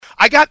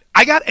I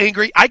got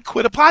angry. I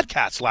quit a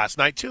podcast last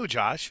night too,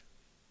 Josh.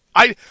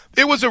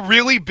 It was a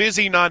really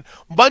busy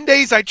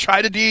Mondays. I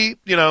try to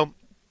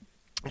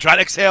try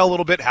to exhale a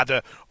little bit. Had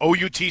the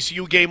OU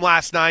TCU game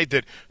last night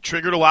that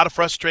triggered a lot of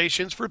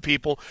frustrations for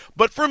people.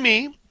 But for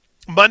me,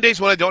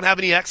 Mondays when I don't have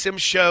any XM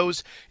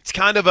shows, it's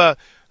kind of all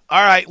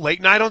right,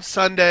 late night on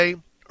Sunday,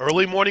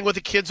 early morning with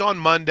the kids on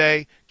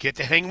Monday, get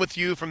to hang with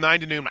you from 9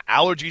 to noon. My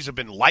allergies have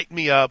been lighting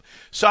me up.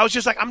 So I was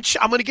just like, I'm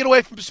going to get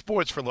away from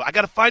sports for a little. I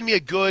got to find me a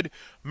good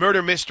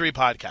murder mystery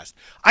podcast.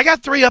 I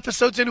got 3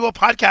 episodes into a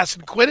podcast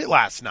and quit it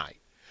last night.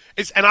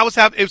 It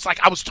was like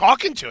I was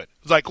talking to it.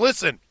 It was like,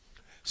 listen,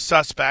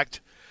 suspect,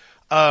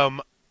 I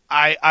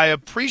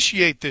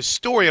appreciate this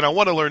story and I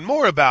want to learn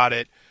more about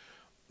it,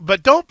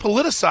 but don't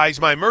politicize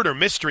my murder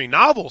mystery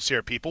novels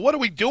here, people. What are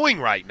we doing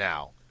right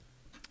now?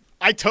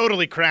 I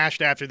totally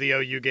crashed after the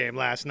OU game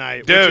last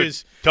night, Dude, which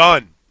is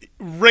done.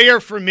 Rare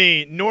for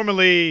me.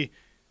 Normally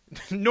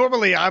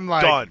I'm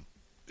like, done.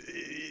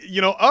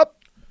 Up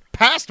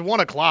past 1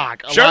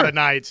 o'clock a lot of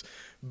nights.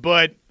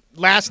 But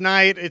last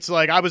night, it's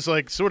like I was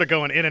like sort of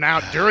going in and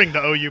out during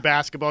the OU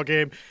basketball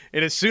game.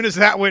 And as soon as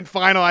that went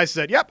final, I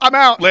said, yep, I'm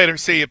out. Later.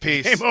 See you.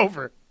 Peace. Game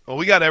over. Well,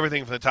 we got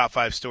everything from the top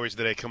 5 stories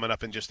today coming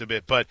up in just a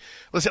bit. But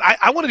listen,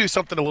 I want to do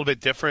something a little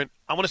bit different.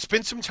 I want to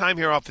spend some time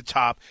here off the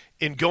top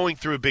in going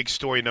through big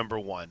story number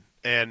 1.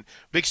 And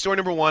big story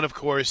number 1, of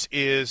course,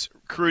 is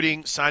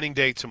recruiting signing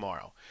day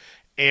tomorrow.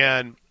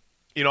 And,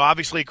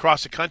 obviously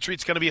across the country,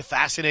 it's going to be a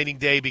fascinating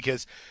day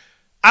because,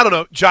 I don't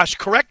know, Josh,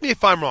 correct me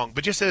if I'm wrong,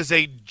 but just as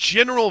a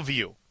general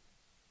view,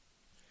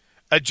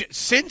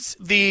 since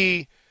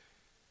the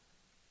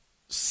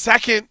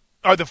second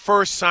or the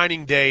first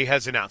signing day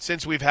has announced,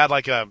 since we've had I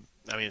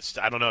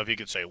don't know if you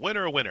could say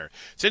winner or winner,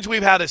 since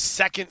we've had a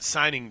second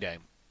signing day,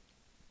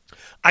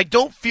 I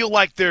don't feel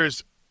like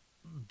there's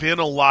been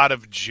a lot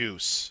of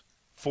juice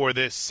for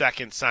this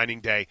second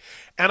signing day.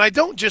 And I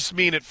don't just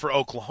mean it for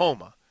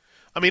Oklahoma.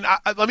 I mean,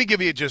 let me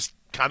give you just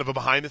kind of a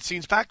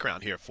behind-the-scenes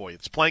background here for you.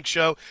 It's Plank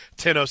Show,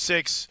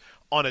 10:06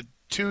 on a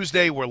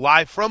Tuesday. We're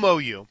live from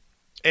OU.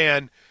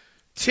 And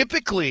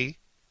typically,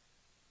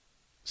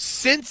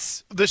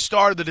 since the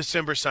start of the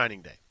December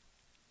signing day,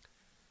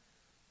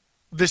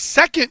 the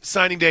second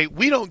signing day,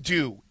 we don't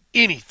do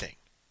anything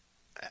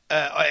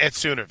at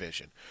Sooner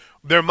Vision.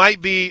 There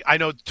might be, I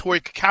know Tori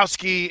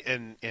Kukowski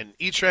and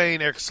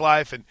E-Train, Eric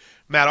Slife, and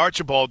Matt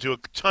Archibald do a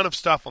ton of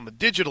stuff on the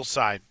digital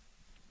side.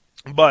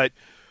 But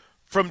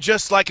from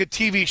just like a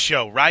TV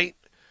show, right?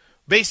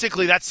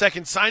 Basically, that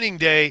second signing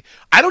day,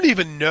 I don't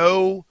even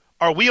know,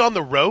 are we on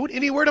the road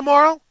anywhere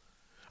tomorrow?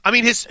 I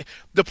mean,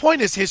 the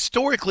point is,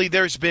 historically,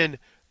 there's been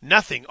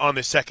nothing on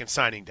the second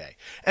signing day.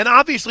 And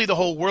obviously the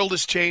whole world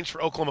has changed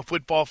for Oklahoma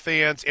football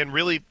fans and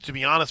really, to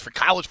be honest, for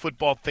college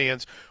football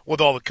fans with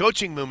all the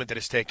coaching movement that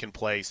has taken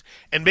place.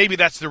 And maybe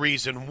that's the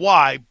reason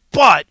why.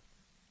 But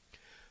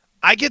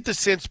I get the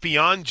sense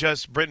beyond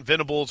just Brent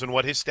Venables and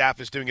what his staff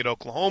is doing at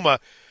Oklahoma,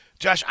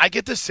 Josh, I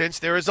get the sense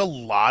there is a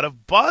lot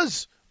of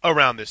buzz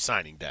around this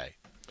signing day.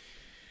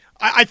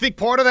 I think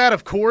part of that,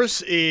 of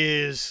course,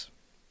 is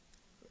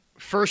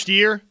first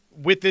year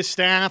with this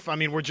staff. I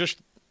mean, we're just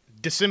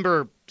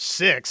December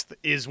 6th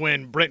is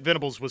when Brent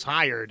Venables was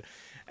hired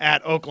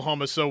at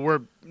Oklahoma. So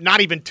we're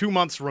not even 2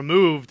 months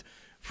removed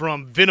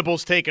from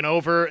Venables taking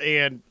over.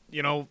 And,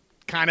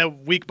 kind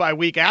of week by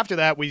week after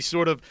that, we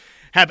sort of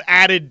have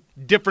added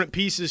different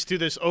pieces to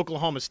this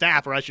Oklahoma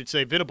staff, or I should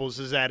say Venables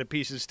has added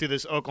pieces to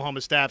this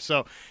Oklahoma staff.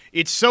 So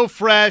it's so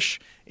fresh,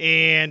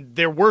 and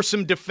there were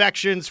some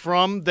defections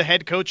from the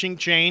head coaching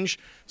change.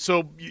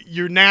 So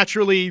you're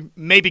naturally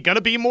maybe going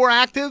to be more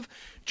active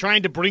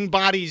trying to bring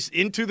bodies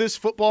into this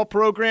football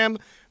program.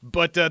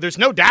 But there's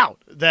no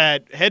doubt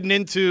that heading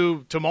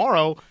into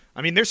tomorrow,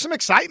 I mean, there's some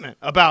excitement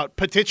about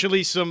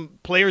potentially some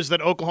players that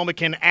Oklahoma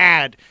can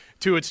add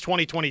to its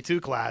 2022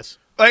 class.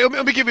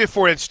 Let me give you a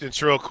for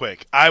instance real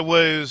quick.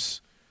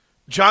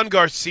 John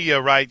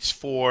Garcia writes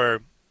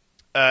for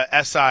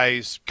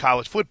SI's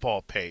college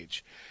football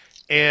page,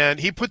 and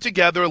he put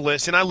together a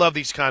list, and I love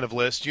these kind of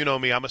lists. You know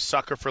me, I'm a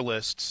sucker for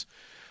lists.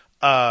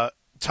 Top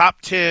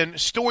 10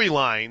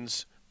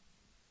 storylines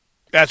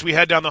as we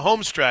head down the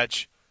home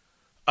stretch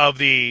of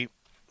the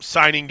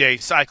signing day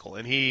cycle.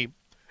 And he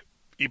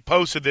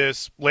posted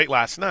this late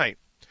last night.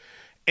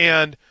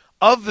 And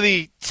of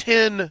the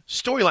 10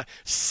 storylines,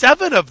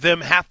 7 of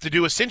them have to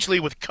do essentially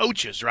with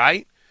coaches,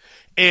 right?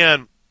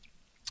 And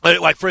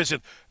like, for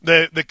instance,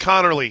 the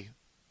Connerly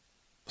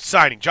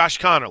signing, Josh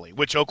Connerly,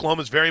 which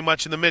Oklahoma's very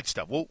much in the midst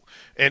of. Well,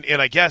 and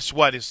I guess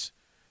what is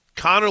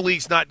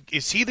Connerly's not –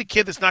 is he the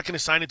kid that's not going to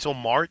sign until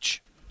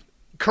March?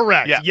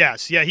 Correct. Yeah.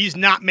 Yes. Yeah, he's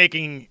not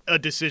making a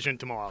decision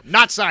tomorrow.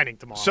 Not signing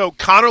tomorrow. So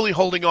Connerly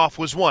holding off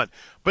was one.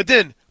 But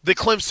then the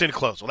Clemson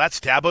close. Well, that's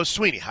Dabo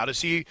Swinney. How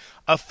does he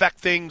affect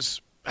things?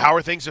 How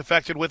are things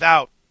affected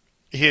without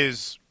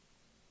his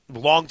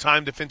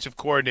longtime defensive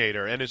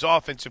coordinator and his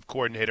offensive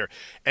coordinator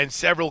and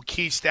several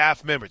key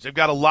staff members? They've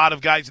got a lot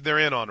of guys that they're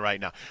in on right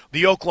now.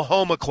 The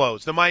Oklahoma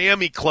close. The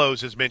Miami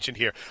close is mentioned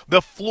here.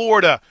 The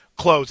Florida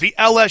close. The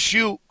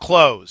LSU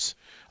close.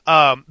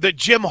 The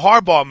Jim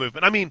Harbaugh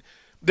movement. I mean,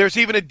 there's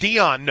even a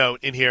Deion note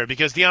in here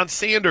because Deion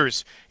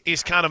Sanders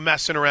is kind of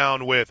messing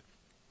around with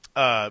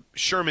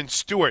Sherman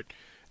Stewart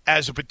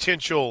as a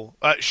potential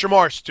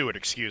Shamar Stewart,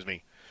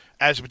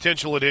 as a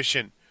potential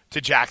addition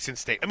to Jackson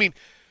State. I mean,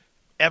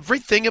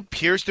 everything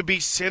appears to be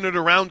centered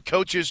around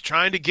coaches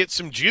trying to get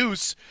some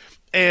juice.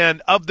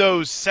 And of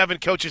those 7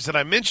 coaches that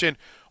I mentioned,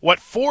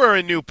 4 are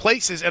in new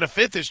places, and a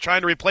 5th is trying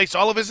to replace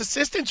all of his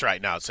assistants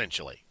right now,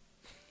 essentially.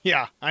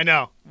 Yeah, I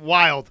know.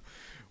 Wild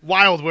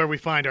where we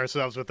find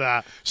ourselves with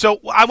that.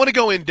 So I want to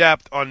go in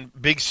depth on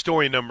big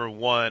story number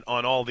 1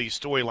 on all these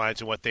storylines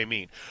and what they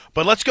mean.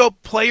 But let's go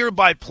player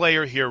by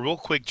player here real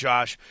quick,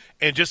 Josh,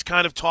 and just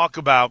kind of talk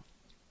about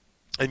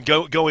and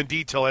go in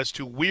detail as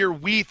to where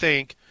we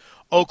think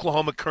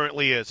Oklahoma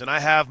currently is. And I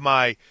have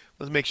my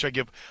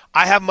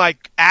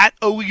at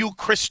OU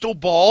crystal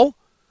ball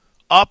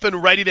up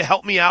and ready to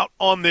help me out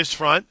on this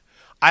front.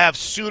 I have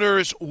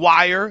Sooners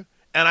wire,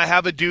 and I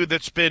have a dude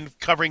that's been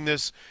covering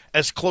this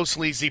as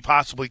closely as he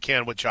possibly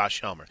can with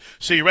Josh Helmer.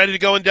 So you ready to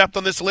go in depth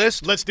on this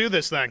list? Let's do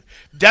this thing.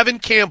 Devin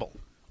Campbell,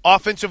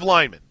 offensive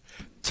lineman,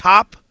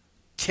 top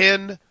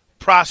 10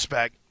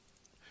 prospect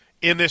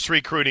in this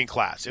recruiting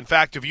class. In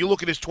fact, if you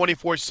look at his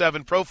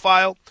 24/7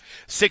 profile,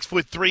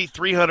 6'3",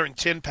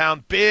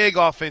 310-pound, big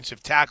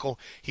offensive tackle.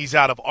 He's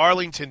out of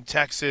Arlington,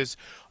 Texas.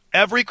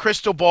 Every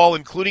crystal ball,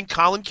 including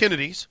Colin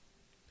Kennedy's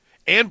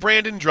and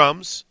Brandon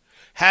Drum's,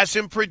 has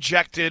him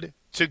projected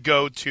to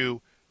go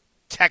to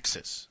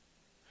Texas.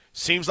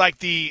 Seems like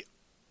the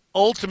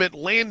ultimate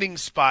landing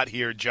spot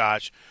here,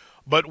 Josh.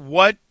 But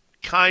what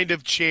kind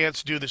of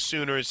chance do the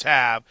Sooners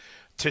have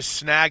to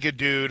snag a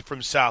dude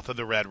from south of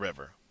the Red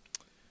River?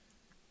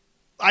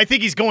 I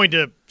think he's going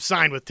to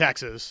sign with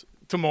Texas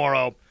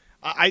tomorrow.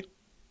 I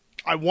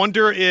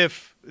wonder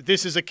if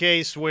this is a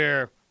case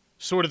where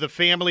sort of the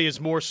family is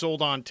more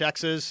sold on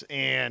Texas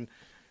and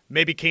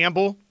maybe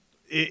Campbell.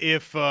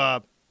 If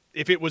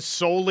it was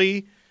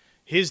solely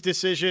his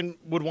decision,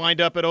 would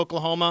wind up at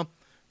Oklahoma.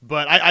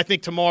 But I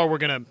think tomorrow we're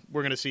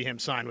gonna see him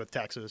sign with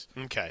Texas.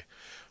 Okay.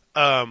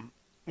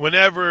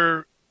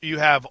 Whenever you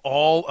have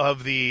all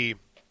of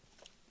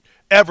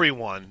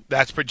everyone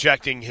that's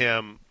projecting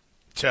him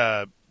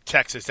to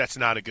Texas, that's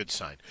not a good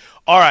sign.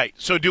 All right,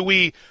 so do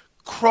we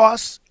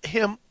cross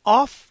him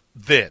off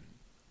then?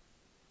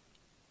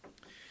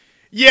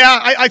 Yeah,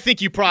 I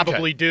think you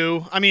probably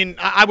do. I mean,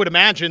 I would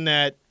imagine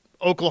that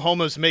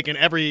Oklahoma's making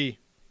every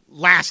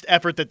last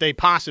effort that they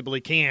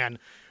possibly can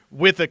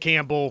with a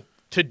Campbell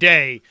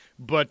today,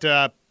 but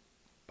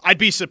I'd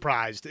be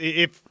surprised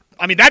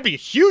that'd be a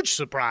huge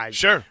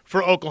surprise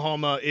for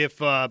Oklahoma if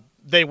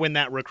they win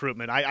that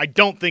recruitment. I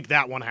don't think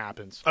that one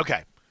happens.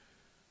 Okay.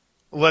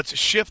 Let's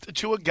shift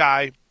to a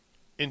guy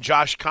in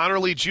Josh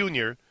Conerly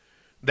Jr.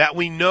 that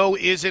we know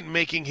isn't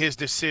making his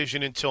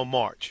decision until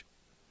March.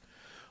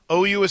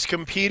 OU is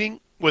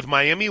competing with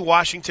Miami,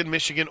 Washington,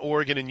 Michigan,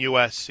 Oregon, and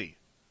USC.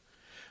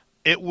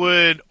 It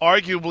would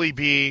arguably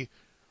be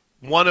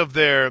one of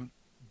their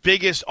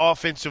biggest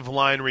offensive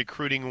line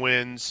recruiting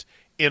wins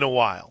in a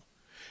while.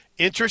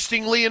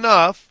 Interestingly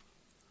enough,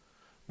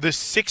 the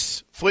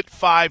 6'5",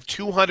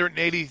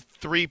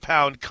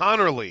 283-pound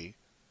Conerly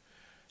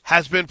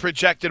has been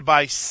projected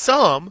by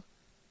some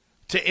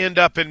to end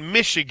up in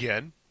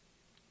Michigan.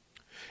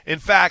 In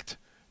fact,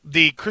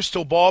 the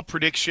crystal ball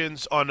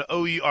predictions on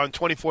OU on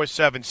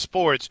 24/7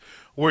 Sports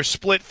were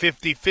split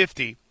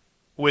 50-50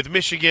 with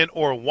Michigan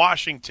or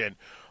Washington.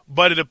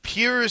 But it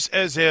appears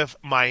as if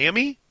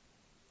Miami,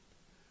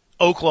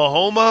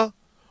 Oklahoma,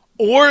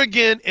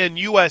 Oregon, and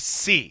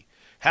USC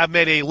have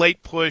made a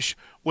late push,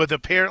 with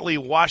apparently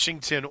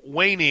Washington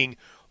waning.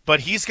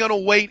 But he's going to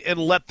wait and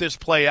let this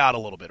play out a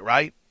little bit,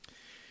 right?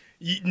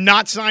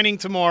 Not signing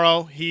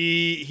tomorrow.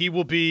 He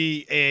will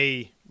be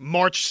a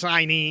March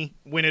signee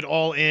when it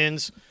all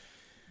ends.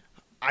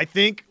 I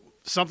think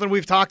something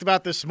we've talked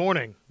about this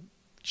morning,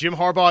 Jim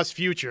Harbaugh's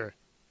future.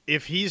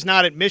 If he's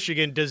not at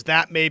Michigan, does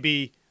that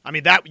maybe – I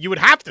mean, that you would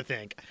have to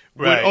think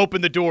would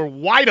open the door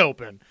wide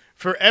open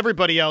for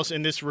everybody else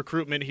in this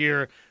recruitment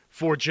here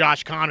for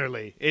Josh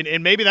Conerly.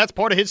 And maybe that's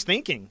part of his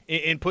thinking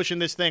in pushing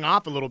this thing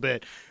off a little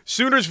bit.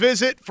 Sooners'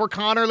 visit for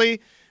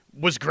Conerly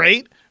was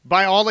great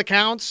by all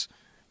accounts.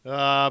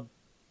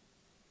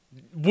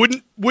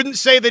 Wouldn't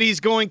say that he's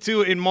going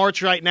to, in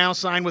March right now,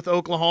 sign with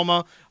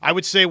Oklahoma. I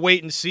would say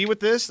wait and see with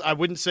this. I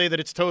wouldn't say that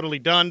it's totally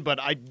done, but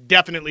I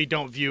definitely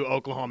don't view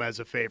Oklahoma as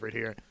a favorite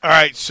here. All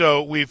right,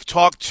 so we've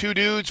talked 2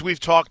 dudes. We've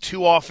talked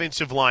 2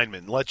 offensive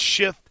linemen. Let's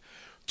shift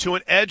to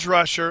an edge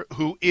rusher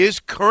who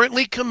is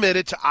currently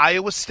committed to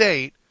Iowa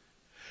State,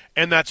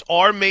 and that's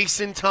R.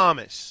 Mason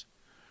Thomas.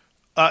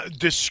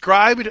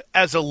 Described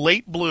as a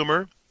late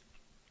bloomer,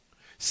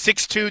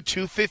 6'2",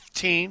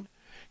 215.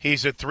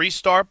 He's a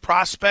 3-star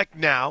prospect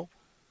now,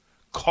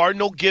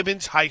 Cardinal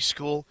Gibbons High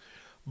School,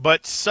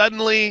 but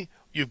suddenly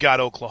you've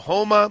got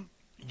Oklahoma,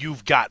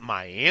 you've got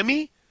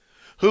Miami,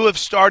 who have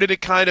started to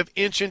kind of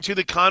inch into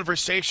the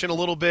conversation a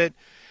little bit.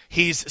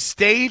 He's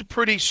stayed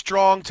pretty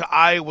strong to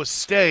Iowa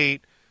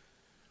State.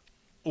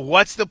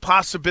 What's the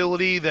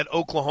possibility that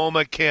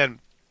Oklahoma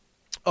can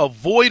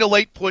avoid a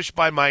late push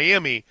by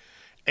Miami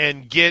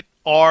and get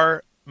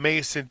our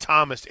Mason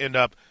Thomas to end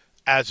up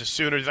as a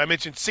Sooner? Did I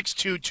mention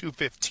 6'2",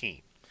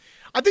 215?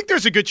 I think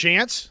there's a good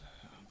chance.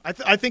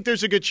 I think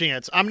there's a good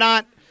chance. I'm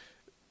not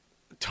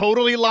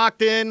totally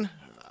locked in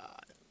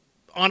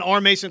on our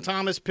Mason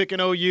Thomas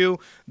picking OU,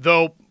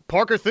 though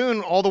Parker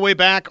Thune all the way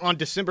back on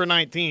December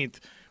 19th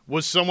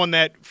was someone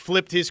that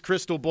flipped his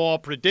crystal ball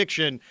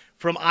prediction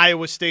from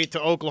Iowa State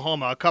to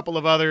Oklahoma. A couple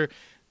of other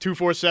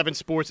 247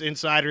 Sports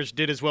insiders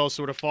did as well,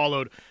 sort of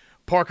followed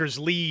Parker's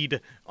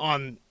lead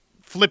on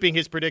flipping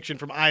his prediction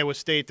from Iowa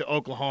State to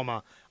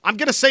Oklahoma. I'm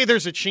going to say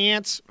there's a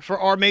chance for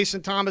our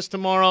Mason Thomas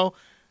tomorrow,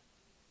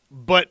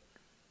 but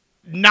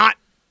not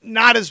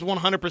as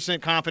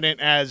 100% confident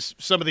as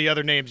some of the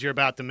other names you're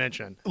about to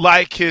mention.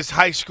 Like his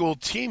high school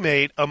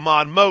teammate,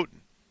 Ahmad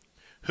Moten,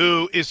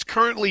 who is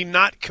currently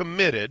not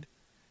committed.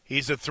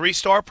 He's a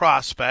 3-star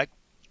prospect,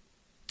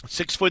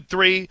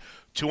 6'3",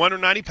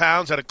 290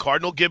 pounds, out of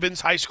Cardinal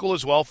Gibbons High School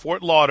as well,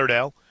 Fort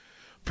Lauderdale,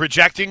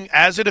 projecting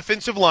as a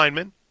defensive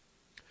lineman,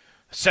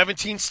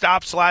 17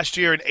 stops last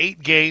year in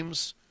 8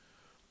 games.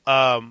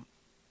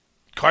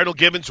 Cardinal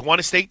Gibbons won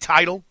a state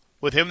title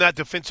with him, that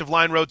defensive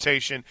line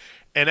rotation.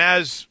 And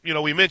as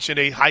we mentioned,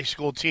 a high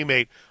school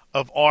teammate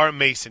of our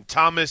Mason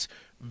Thomas,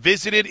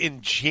 visited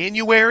in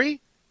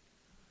January.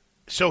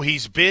 So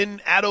he's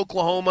been at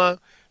Oklahoma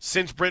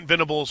since Brent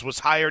Venables was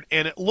hired.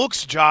 And it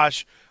looks,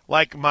 Josh,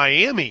 like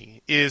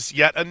Miami is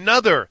yet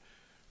another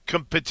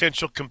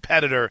potential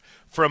competitor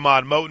for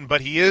Ahmad Moten,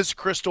 but he is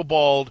crystal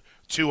balled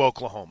to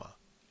Oklahoma.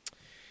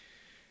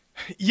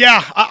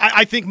 Yeah,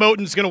 I think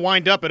Moten's going to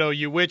wind up at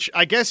OU, which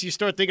I guess you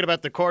start thinking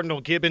about the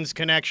Cardinal-Gibbons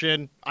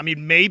connection. I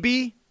mean,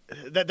 maybe.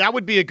 That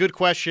would be a good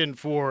question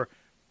for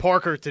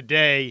Parker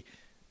today.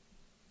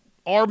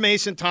 Are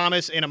Mason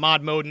Thomas and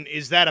Ahmad Moten,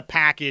 is that a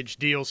package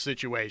deal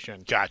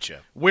situation? Gotcha.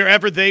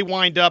 Wherever they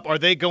wind up, are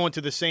they going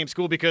to the same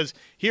school? Because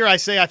here I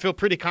say I feel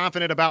pretty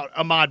confident about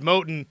Ahmad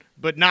Moten,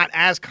 but not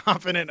as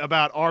confident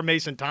about our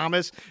Mason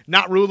Thomas,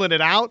 not ruling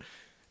it out.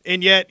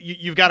 And yet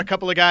you've got a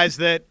couple of guys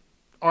that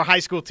are high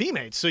school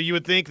teammates. So you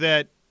would think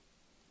that,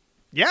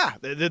 yeah,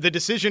 the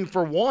decision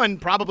for one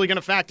probably going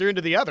to factor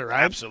into the other,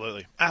 right?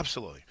 Absolutely.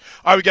 Absolutely.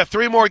 All right, we got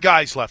 3 more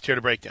guys left here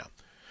to break down.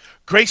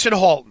 Grayson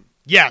Halton.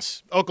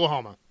 Yes,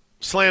 Oklahoma.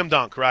 Slam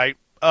dunk, right?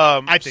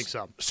 I think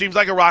so. Seems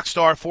like a rock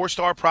star,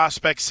 4-star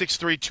prospect,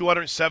 6'3",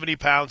 270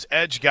 pounds,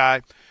 edge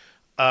guy.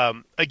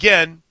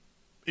 Again,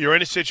 you're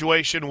in a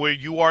situation where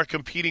you are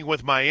competing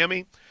with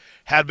Miami,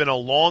 had been a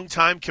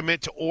long-time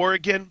commit to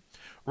Oregon,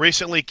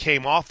 recently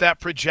came off that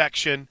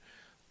projection,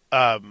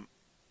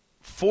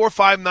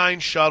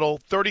 4.59 shuttle,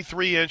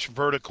 33-inch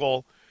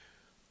vertical.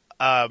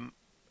 And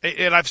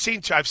I've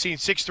seen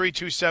 6'3",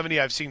 270,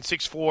 I've seen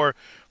 6'4",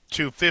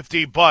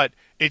 250, but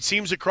it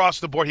seems across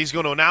the board, he's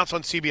going to announce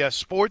on CBS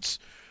Sports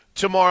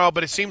tomorrow,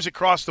 but it seems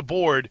across the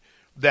board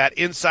that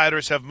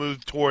insiders have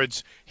moved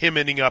towards him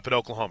ending up at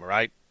Oklahoma,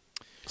 right?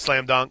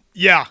 Slam dunk?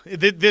 Yeah,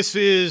 this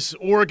is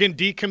Oregon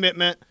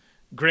decommitment.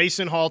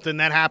 Grayson Halton,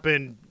 that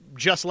happened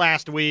just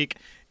last week,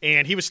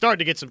 and he was starting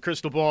to get some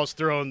crystal balls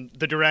thrown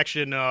the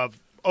direction of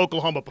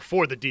Oklahoma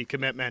before the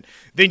decommitment.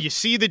 Then you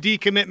see the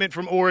decommitment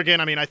from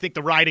Oregon. I mean, I think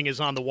the writing is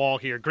on the wall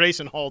here.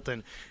 Grayson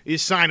Halton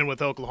is signing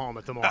with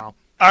Oklahoma tomorrow.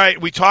 All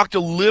right, we talked a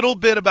little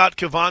bit about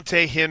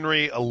Cavante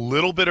Henry a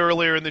little bit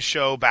earlier in the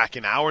show, back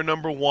in hour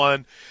number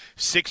 1,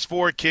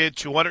 6'4" kid,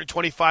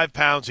 225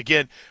 pounds.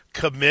 Again,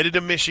 committed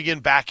to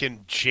Michigan back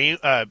in June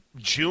of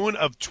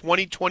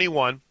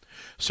 2021.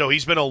 So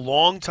he's been a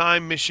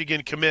long-time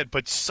Michigan commit.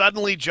 But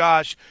suddenly,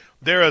 Josh,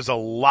 there is a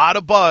lot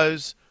of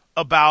buzz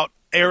about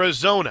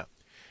Arizona.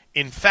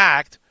 In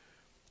fact,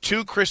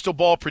 2 crystal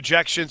ball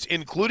projections,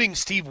 including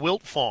Steve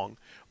Wiltfong,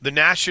 the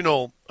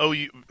national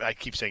OU, I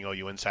keep saying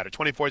OU insider,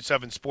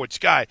 24/7 sports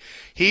guy,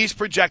 he's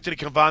projected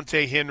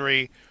Cavante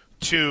Henry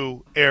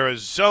to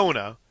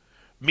Arizona.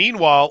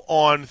 Meanwhile,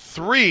 On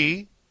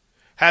 3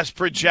 has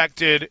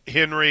projected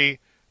Henry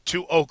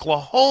to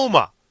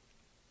Oklahoma.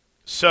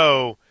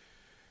 So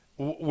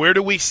where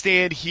do we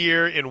stand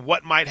here and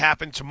what might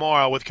happen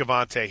tomorrow with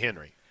Cavante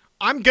Henry?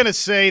 I'm going to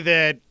say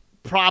that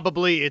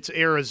probably it's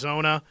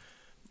Arizona,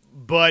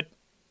 but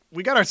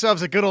we got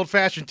ourselves a good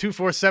old-fashioned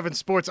 247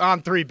 Sports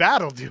On 3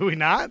 battle, do we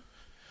not?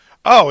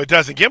 Oh, it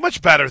doesn't get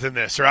much better than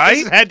this, right?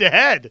 This is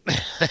head-to-head.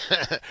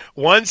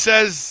 One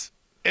says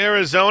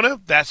Arizona,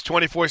 that's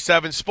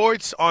 24/7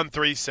 Sports. On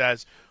 3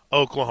 says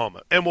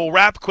Oklahoma. And we'll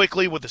wrap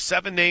quickly with the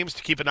 7 names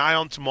to keep an eye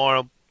on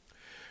tomorrow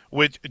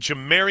with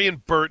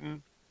Jamarian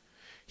Burton.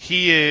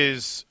 He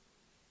is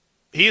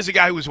a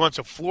guy who was once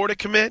a Florida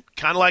commit,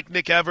 kind of like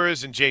Nick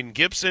Evers and Jaden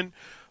Gibson,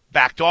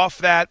 backed off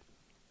that.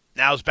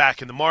 Now he's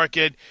back in the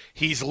market.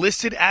 He's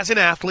listed as an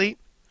athlete,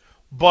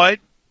 but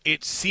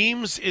it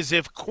seems as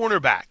if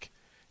cornerback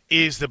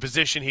is the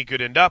position he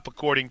could end up,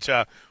 according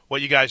to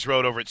what you guys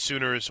wrote over at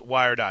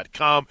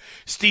SoonersWire.com.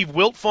 Steve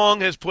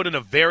Wiltfong has put in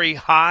a very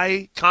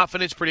high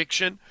confidence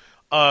prediction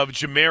of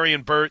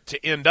Jamarian Burt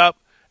to end up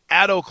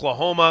at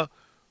Oklahoma.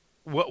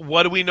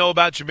 What do we know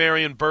about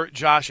Jamarian Burt,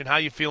 Josh, and how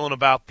you feeling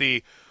about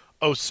the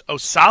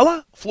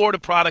Osala, Florida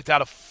product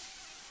out of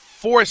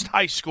Forest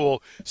High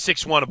School,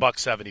 6'1",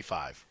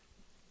 $175.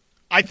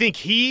 I think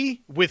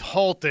he with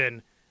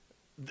Halton,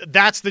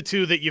 that's the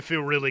two that you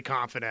feel really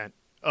confident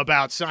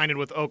about signing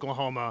with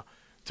Oklahoma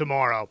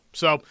tomorrow.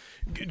 So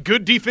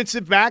good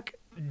defensive back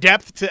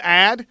depth to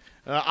add.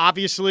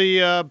 Obviously,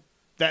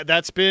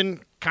 that's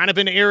been kind of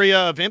an area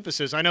of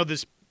emphasis. I know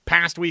this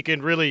past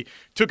weekend really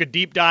took a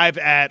deep dive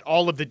at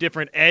all of the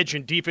different edge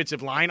and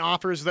defensive line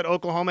offers that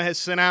Oklahoma has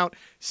sent out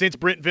since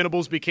Brent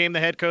Venables became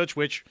the head coach,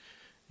 which,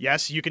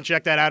 yes, you can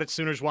check that out at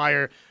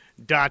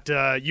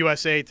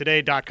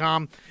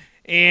SoonersWire.usatoday.com.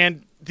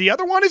 And the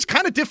other one is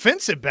kind of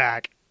defensive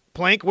back,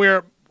 Plank,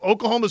 where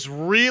Oklahoma's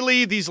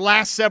really, these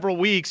last several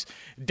weeks,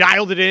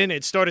 dialed it in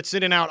and started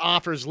sending out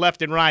offers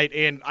left and right,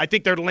 and I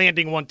think they're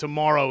landing one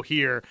tomorrow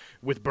here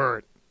with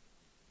Burt.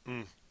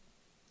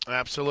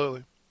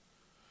 Absolutely.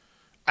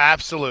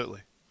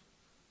 Absolutely.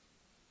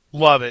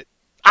 Love it.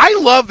 I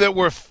love that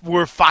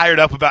we're fired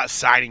up about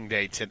signing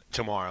day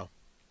tomorrow.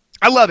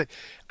 I love it.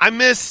 I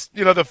miss,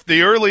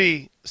 the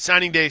early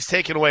signing days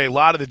taking away a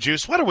lot of the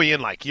juice. What are we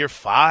in, like year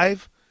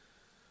 5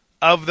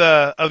 of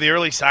the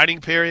early signing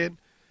period?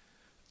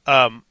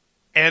 And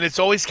it's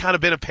always kind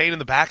of been a pain in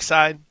the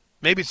backside.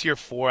 Maybe it's year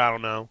 4, I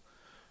don't know.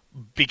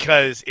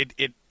 Because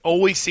it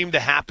always seemed to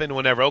happen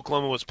whenever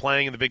Oklahoma was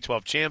playing in the Big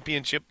 12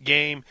 championship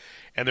game,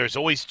 and there's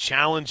always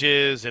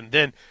challenges, and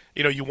then,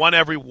 you want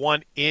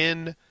everyone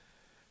in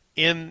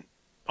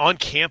on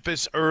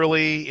campus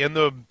early in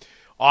the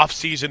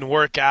off-season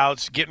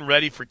workouts, getting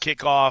ready for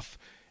kickoff,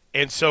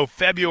 and so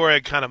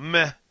February kind of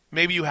meh,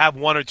 maybe you have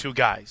 1 or 2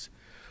 guys.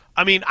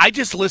 I mean, I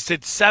just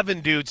listed 7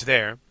 dudes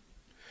there.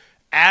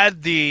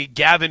 Add the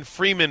Gavin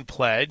Freeman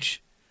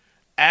pledge,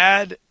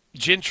 add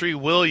Gentry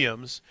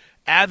Williams,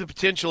 add the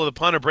potential of the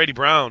punter Brady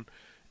Brown,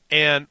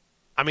 and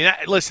I mean,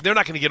 listen, they're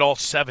not going to get all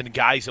 7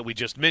 guys that we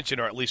just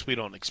mentioned, or at least we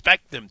don't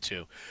expect them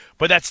to.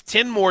 But that's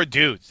 10 more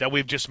dudes that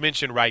we've just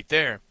mentioned right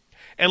there.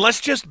 And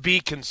let's just be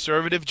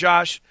conservative,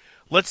 Josh.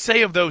 Let's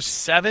say of those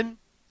 7,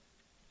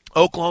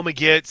 Oklahoma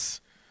gets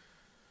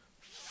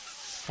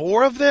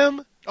 4 of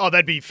them. Oh,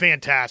 that'd be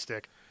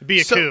fantastic. It'd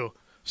be a coup.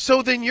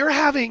 So then you're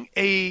having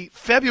a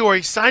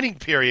February signing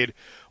period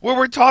where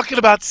we're talking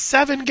about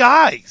 7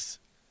 guys.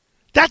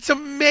 That's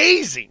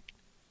amazing.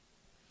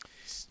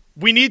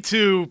 We need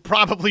to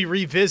probably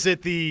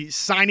revisit the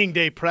signing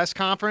day press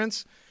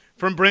conference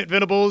from Brent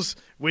Venables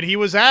when he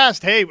was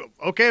asked, hey,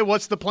 okay,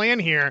 what's the plan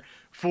here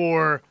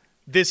for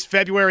this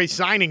February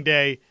signing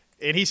day?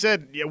 And he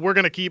said, yeah, we're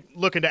going to keep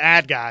looking to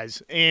add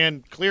guys.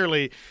 And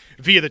clearly,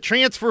 via the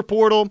transfer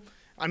portal,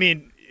 I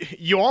mean,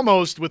 you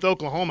almost, with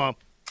Oklahoma,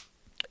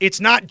 it's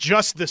not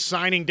just the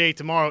signing day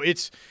tomorrow.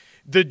 It's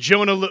the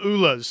Jonah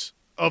La'ulas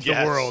of the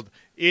world.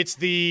 It's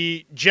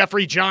the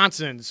Jeffrey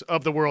Johnsons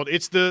of the world.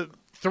 It's the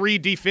 3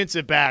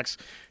 defensive backs,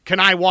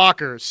 Kenai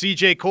Walker,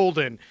 C.J.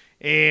 Colden,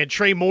 and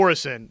Trey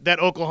Morrison that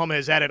Oklahoma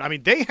has added. I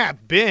mean, they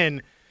have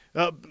been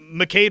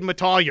McCade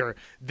Metallier.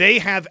 They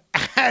have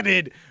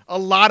added a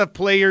lot of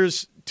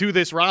players to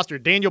this roster.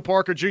 Daniel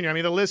Parker Jr. I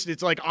mean, the list,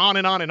 it's like on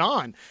and on and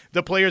on.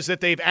 The players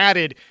that they've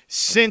added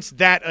since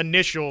that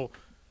initial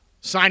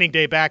signing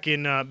day back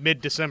in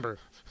mid-December.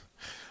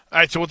 All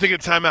right, so we'll take a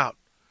timeout.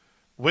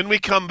 When we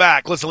come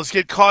back, let's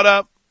get caught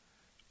up.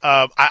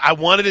 I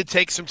wanted to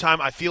take some time.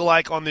 I feel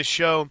like on this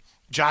show,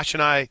 Josh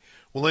and I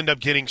will end up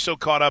getting so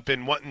caught up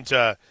in wanting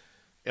to,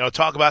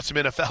 talk about some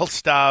NFL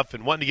stuff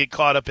and wanting to get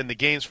caught up in the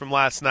games from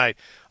last night.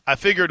 I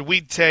figured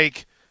we'd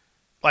take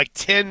like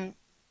 10.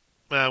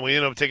 We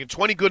ended up taking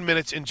 20 good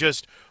minutes and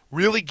just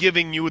really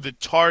giving you the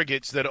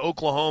targets that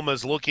Oklahoma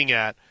is looking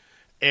at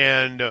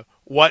and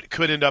what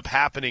could end up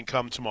happening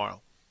come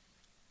tomorrow.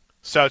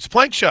 So it's a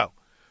Plank Show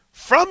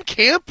from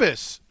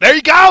campus. There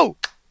you go.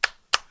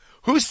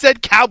 Who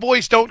said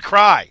Cowboys don't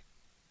cry?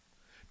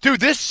 Dude,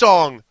 this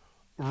song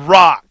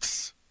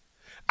rocks.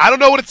 I don't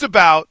know what it's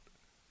about.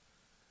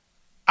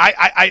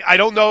 I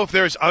don't know if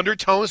there's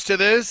undertones to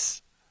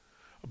this,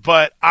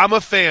 but I'm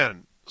a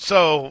fan.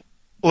 So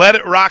let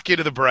it rock you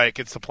to the break.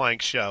 It's the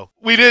Plank Show.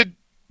 We did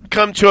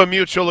come to a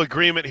mutual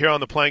agreement here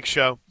on the Plank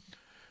Show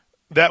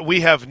that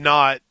we have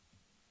not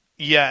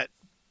yet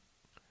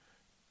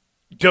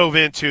dove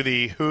into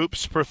the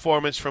Hoops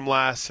performance from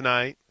last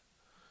night.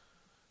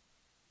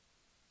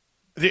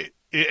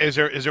 Is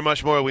there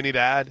much more we need to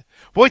add?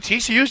 Boy,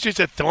 TCU's just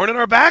a thorn in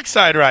our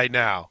backside right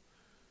now.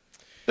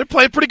 They're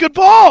playing pretty good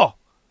ball.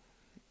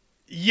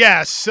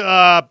 Yes,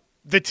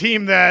 the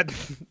team that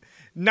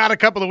not a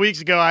couple of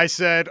weeks ago I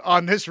said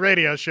on this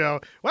radio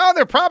show, well,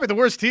 they're probably the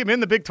worst team in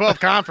the Big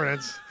 12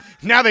 Conference.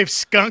 Now they've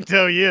skunked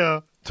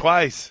OU.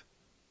 Twice.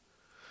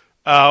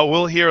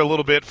 We'll hear a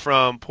little bit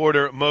from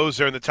Porter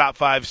Moser in the top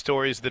 5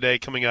 stories of the day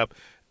coming up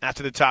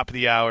after the top of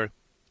the hour.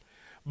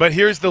 But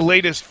here's the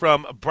latest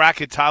from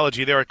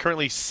Bracketology. There are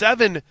currently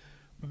 7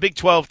 Big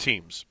 12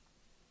 teams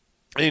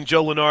in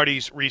Joe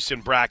Lunardi's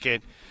recent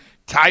bracket,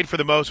 tied for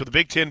the most with the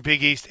Big 10,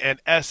 Big East,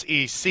 and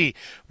SEC.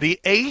 The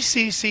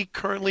ACC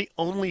currently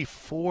only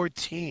 4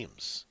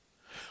 teams.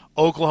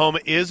 Oklahoma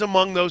is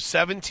among those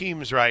 7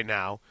 teams right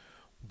now,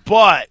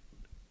 but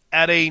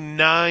at a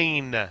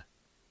 9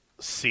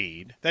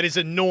 seed. That is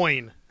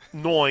annoying.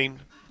 nine.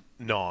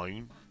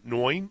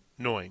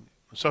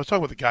 So I was talking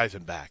about the guys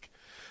in back.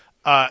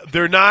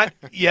 They're not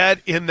yet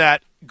in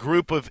that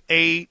group of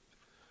 8,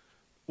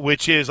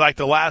 which is like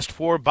the last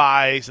 4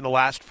 byes and the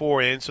last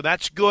 4 in. So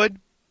that's good.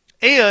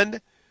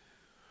 And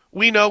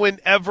we know in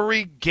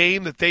every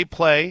game that they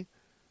play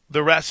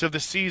the rest of the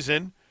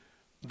season,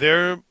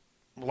 they're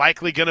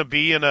likely going to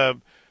be in a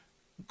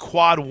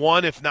quad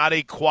 1, if not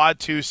a quad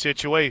 2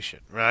 situation,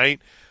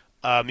 right?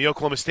 The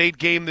Oklahoma State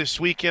game this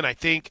weekend, I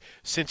think,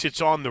 since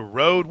it's on the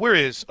road, where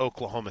is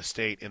Oklahoma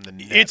State in the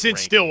net It's in rankings?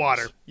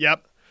 Stillwater.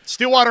 Yep.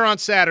 Stillwater on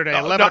Saturday,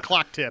 11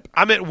 o'clock tip.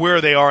 I meant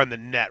where they are in the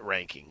net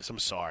rankings. I'm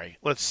sorry.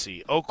 Let's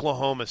see.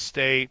 Oklahoma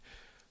State.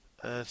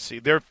 Let's see.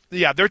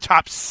 They're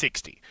top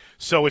 60.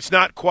 So it's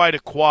not quite a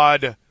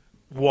quad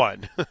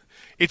 1.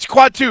 It's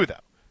quad 2, though.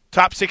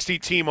 Top 60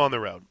 team on the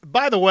road.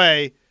 By the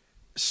way,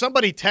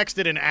 somebody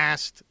texted and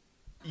asked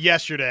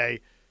yesterday,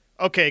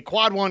 okay,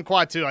 quad 1,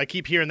 quad 2, I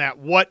keep hearing that.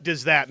 What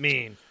does that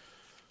mean?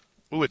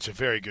 Ooh, it's a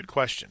very good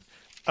question.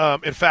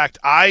 In fact,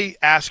 I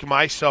ask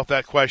myself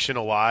that question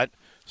a lot.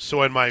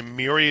 So in my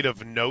myriad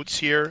of notes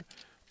here,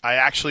 I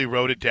actually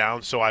wrote it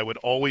down so I would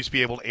always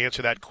be able to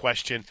answer that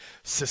question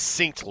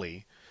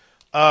succinctly.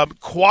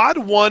 Quad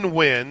 1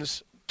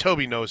 wins.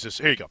 Toby knows this.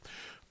 Here you go.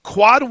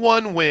 Quad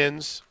 1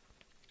 wins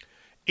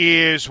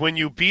is when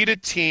you beat a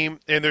team,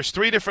 and there's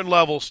 3 different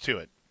levels to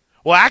it.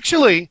 Well,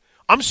 actually,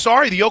 I'm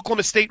sorry, the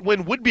Oklahoma State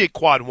win would be a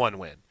quad 1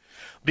 win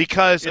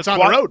because it's on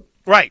the road.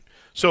 Right.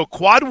 So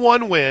quad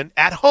 1 win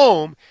at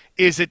home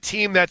is a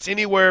team that's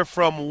anywhere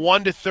from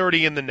 1 to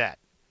 30 in the net.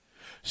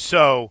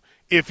 So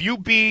if you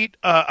beat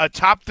a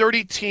top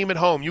 30 team at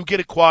home, you get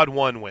a quad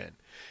 1 win.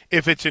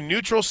 If it's a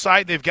neutral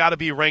site, they've got to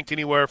be ranked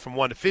anywhere from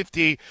 1 to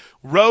 50.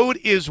 Road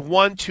is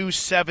 1 to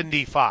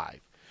 75.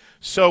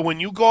 So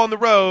when you go on the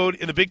road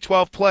in the Big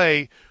 12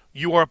 play,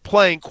 you are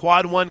playing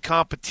quad 1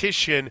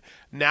 competition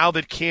now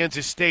that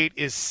Kansas State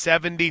is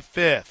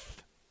 75th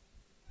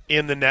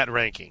in the net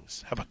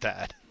rankings. How about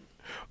that?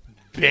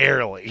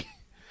 Barely.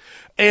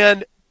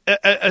 And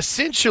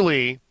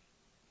essentially,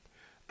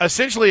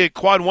 a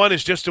quad 1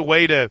 is just a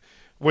way to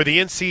where the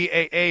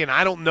NCAA, and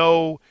I don't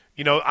know,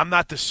 I'm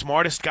not the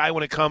smartest guy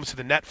when it comes to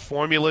the net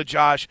formula,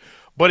 Josh,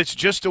 but it's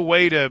just a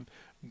way to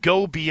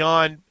go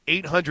beyond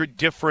 800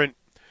 different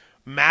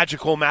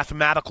magical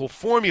mathematical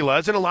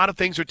formulas, and a lot of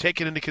things are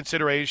taken into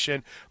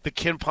consideration. The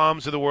Ken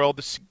Palms of the world,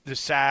 the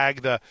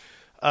SAG, the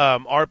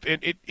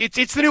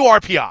it's the new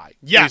RPI.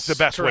 Yes, is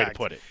the best correct. way to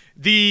put it.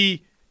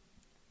 The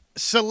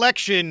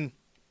selection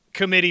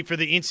committee for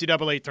the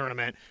NCAA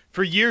tournament,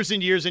 for years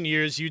and years and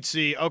years, you'd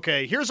see,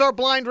 okay, here's our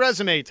blind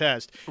resume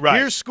test. Right.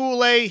 Here's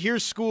school A,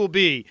 here's school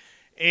B.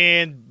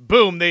 And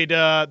boom, they'd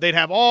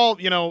have all,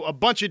 a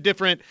bunch of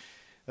different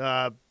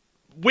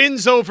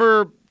wins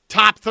over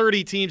top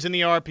 30 teams in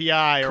the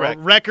RPI, Correct. or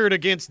a record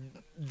against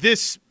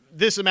this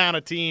amount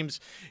of teams,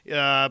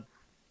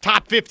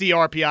 top 50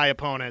 RPI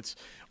opponents,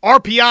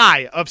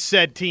 RPI of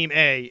said team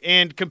A,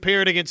 and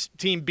compared against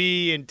team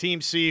B and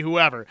team C,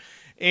 whoever.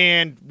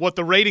 And what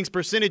the ratings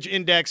percentage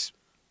index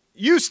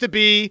used to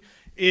be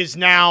is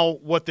now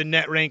what the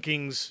net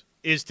rankings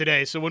is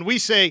today. So when we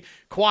say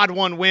quad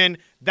 1 win,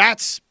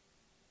 that's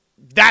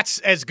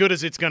as good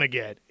as it's going to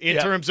get in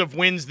terms of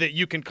wins that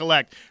you can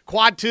collect.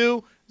 Quad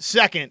 2,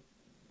 second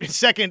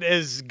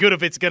as good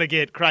if it's going to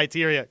get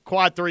criteria.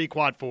 Quad 3,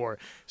 quad 4.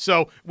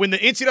 So when the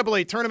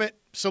NCAA tournament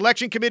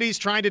selection committee is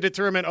trying to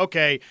determine,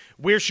 okay,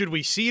 where should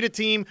we seed a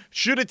team?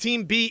 Should a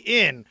team be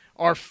in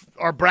our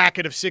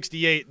bracket of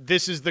 68?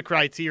 This is the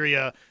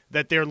criteria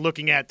that they're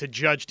looking at to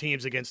judge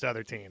teams against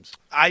other teams.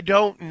 I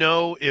don't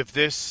know if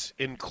this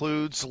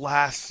includes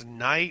last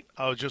night.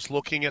 I was just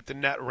looking at the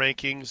net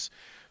rankings.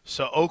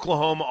 So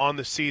Oklahoma on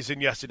the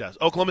season, yes, it does.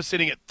 Oklahoma's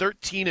sitting at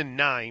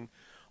 13-9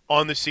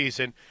 on the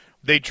season.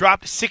 They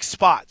dropped 6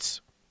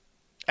 spots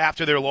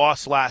after their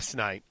loss last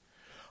night.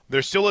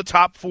 They're still a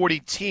top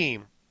 40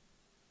 team,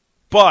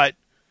 but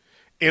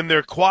in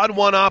their quad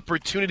 1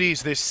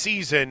 opportunities this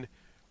season,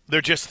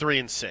 they're just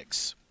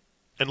 3-6.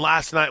 And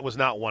last night was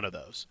not one of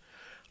those.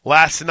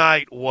 Last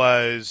night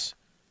was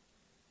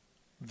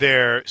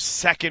their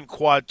second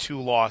quad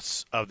 2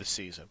 loss of the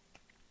season.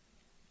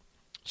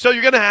 So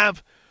you're going to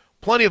have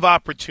plenty of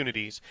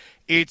opportunities.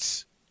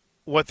 It's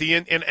what the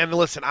and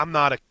listen, I'm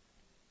not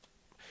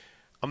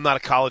a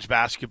college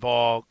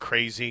basketball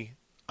crazy.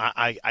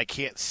 I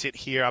can't sit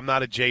here. I'm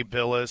not a Jay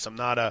Billis. I'm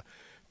not a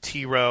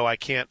T-Row. I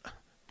can't.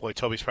 Boy,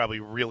 Toby's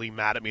probably really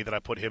mad at me that I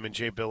put him and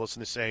Jay Billis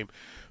in the same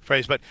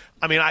phrase. But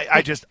I mean,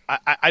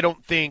 I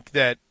don't think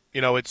that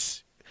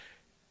it's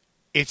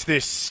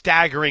this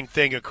staggering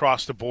thing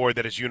across the board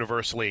that is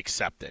universally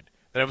accepted.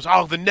 And it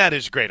was, the net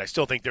is great. I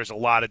still think there's a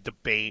lot of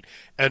debate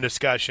and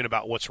discussion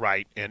about what's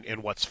right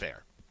and what's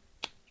fair.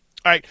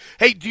 All right.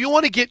 Hey, do you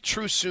want to get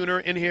True Sooner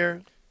in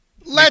here?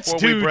 Let's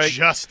do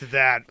just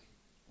that.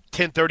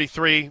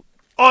 10:33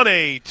 on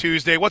a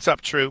Tuesday. What's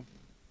up, True?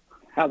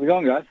 How's it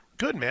going, guys?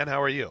 Good, man.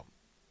 How are you?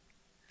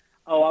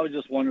 Oh, I was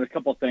just wondering a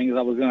couple of things.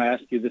 I was going to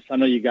ask you this. I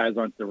know you guys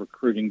aren't the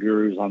recruiting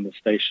gurus on the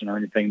station or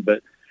anything,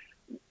 but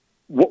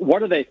what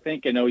do they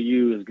think an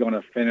OU is going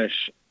to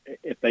finish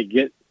if they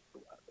get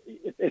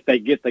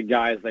the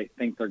guys they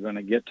think they're going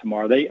to get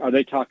tomorrow. Are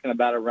they talking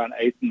about around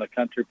 8th in the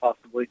country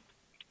possibly?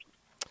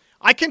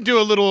 I can do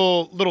a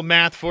little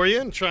math for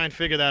you and try and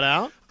figure that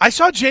out. I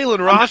saw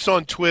Jalen Ross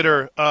on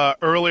Twitter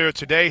earlier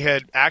today.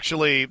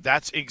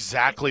 That's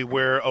exactly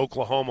where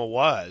Oklahoma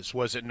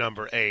was at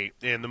number 8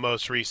 in the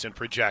most recent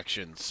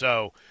projections.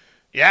 So,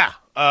 yeah,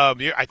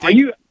 I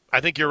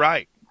think you're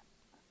right.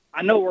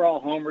 I know we're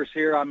all homers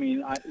here. I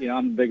mean,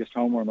 I'm the biggest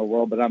homer in the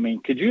world, but I mean,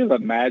 could you have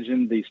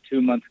imagined these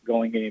 2 months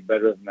going any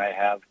better than they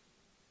have?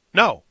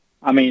 No.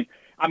 I mean,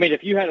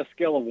 if you had a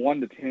scale of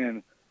 1 to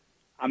 10,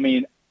 I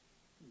mean,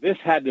 this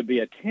had to be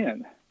a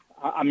 10.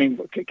 I mean,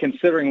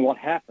 considering what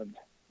happened.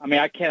 I mean,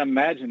 I can't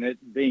imagine it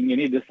being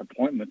any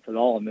disappointments at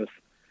all in this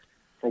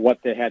for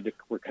what they had to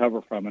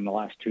recover from in the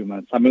last 2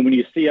 months. I mean, when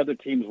you see other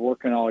teams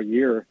working all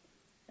year,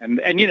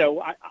 and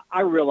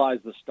I realize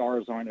the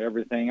stars aren't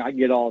everything. I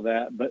get all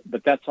that,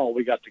 but that's all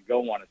we got to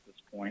go on at this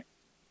point.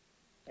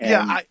 And,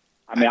 yeah,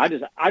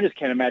 I just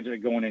can't imagine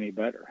it going any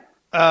better.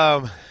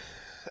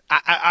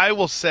 I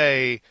will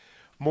say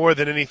more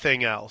than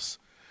anything else.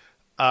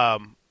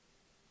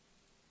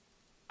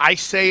 I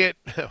say it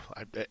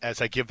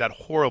as I give that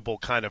horrible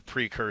kind of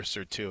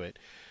precursor to it.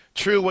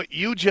 True, what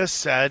you just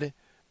said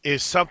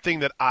is something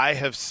that I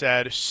have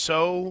said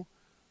so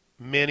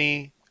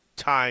many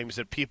times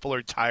that people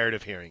are tired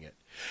of hearing it.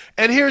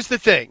 And here's the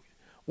thing.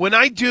 When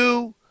I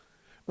do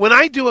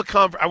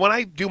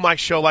my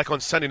show like on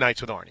Sunday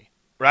nights with Arnie,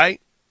 right?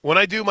 When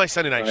I do my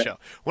Sunday night show,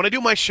 when I do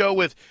my show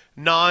with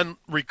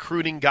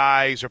non-recruiting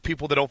guys or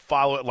people that don't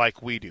follow it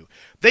like we do,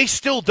 they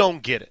still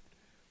don't get it.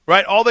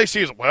 Right? All they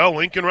see is, well,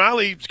 Lincoln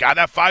Riley's got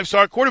that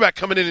 5-star quarterback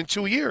coming in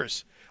 2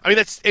 years. I mean,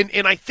 that's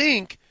and I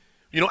think,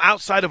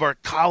 outside of our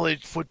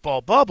college football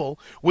bubble,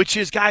 which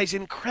is, guys,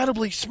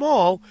 incredibly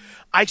small,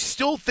 I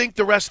still think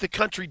the rest of the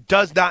country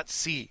does not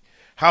see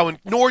how,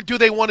 nor do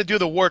they want to do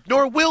the work,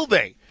 nor will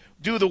they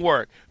do the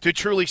work to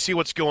truly see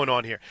what's going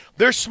on here.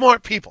 They're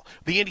smart people.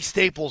 The Andy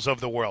Staples of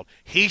the world,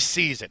 he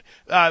sees it.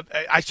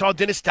 I saw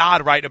Dennis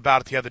Dodd write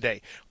about it the other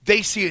day.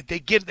 They see it. They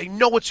get it. They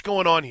know what's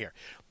going on here.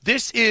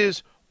 This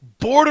is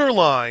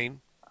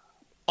borderline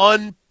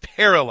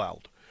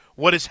unparalleled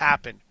what has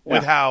happened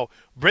with how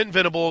Brent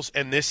Venables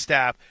and this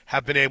staff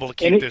have been able to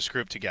keep this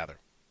group together.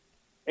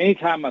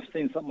 Anytime I've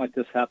seen something like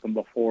this happen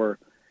before,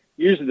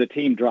 usually the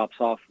team drops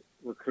off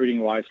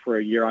recruiting-wise for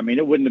a year. I mean,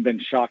 it wouldn't have been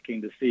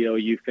shocking to see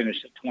OU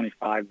finish at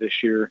 25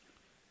 this year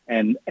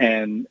and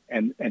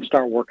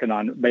start working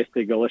on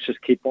basically go, let's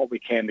just keep what we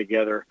can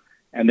together,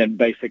 and then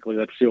basically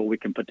let's see what we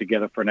can put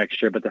together for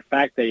next year. But the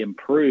fact they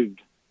improved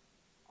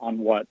on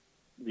what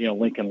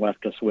Lincoln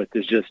left us with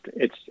is just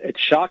it's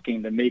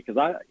shocking to me because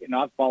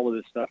I've followed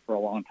this stuff for a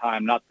long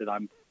time. Not that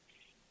I'm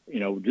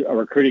a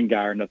recruiting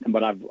guy or nothing,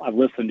 but I've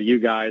listened to you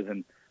guys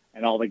and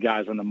all the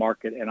guys on the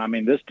market, and I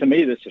mean this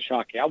is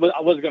shocking. I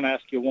was going to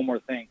ask you one more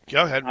thing.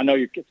 Go ahead. I know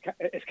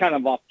it's kind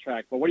of off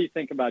track, but what do you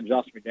think about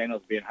Josh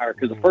McDaniels being hired?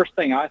 Because the first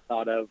thing I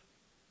thought of,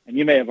 and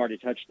you may have already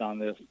touched on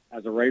this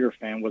as a Raider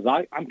fan, was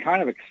I'm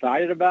kind of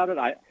excited about it.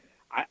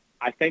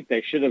 I think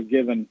they should have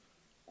given.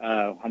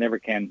 I never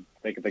can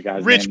think of the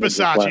guy's Rich name.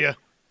 Bisaccia.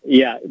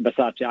 Yeah,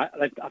 Bisaccia.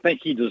 I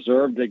think he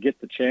deserved to get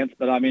the chance,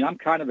 but I mean, I'm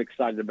kind of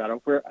excited about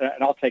it.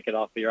 And I'll take it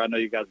off here. I know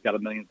you guys got a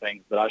million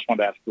things, but I just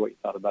wanted to ask you what you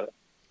thought about it.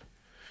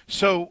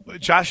 So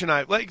Josh and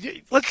I,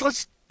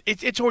 let's.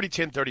 It's already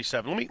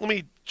 10:37. Let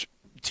me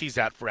tease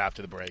that for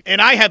after the break.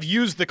 And I have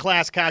used the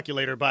class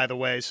calculator, by the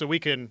way, so we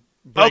can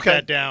break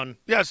that down.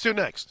 Yeah, let's do it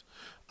next.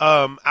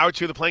 Hour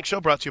 2 of the Plank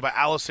Show brought to you by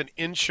Allison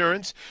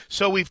Insurance.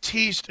 So we've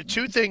teased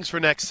 2 things for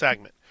next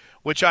segment,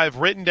 which I've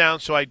written down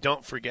so I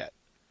don't forget.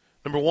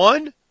 Number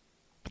 1,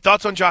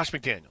 thoughts on Josh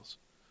McDaniels.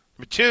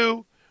 Number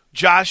 2,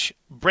 Josh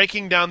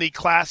breaking down the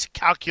class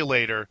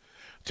calculator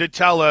to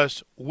tell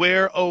us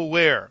where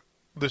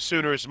the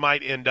Sooners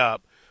might end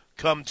up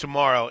come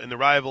tomorrow in the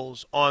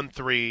Rivals, On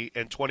 3,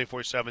 and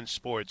 24/7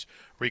 Sports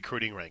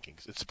recruiting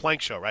rankings. It's the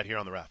Plank Show right here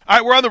on the Ref. All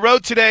right, we're on the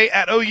road today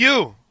at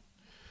OU,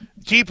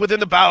 deep within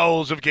the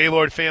bowels of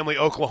Gaylord Family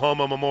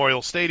Oklahoma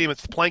Memorial Stadium.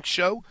 It's the Plank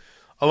Show,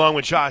 along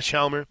with Josh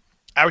Helmer.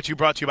 Hour 2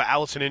 brought to you by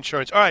Allison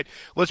Insurance. All right,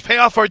 let's pay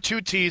off our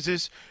 2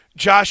 teases.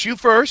 Josh, you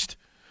first.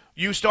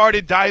 You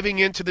started diving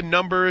into the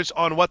numbers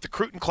on what the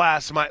recruiting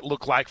class might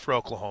look like for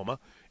Oklahoma.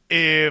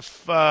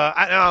 If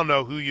I don't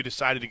know who you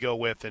decided to go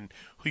with and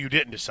who you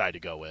didn't decide to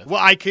go with. Well,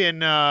 I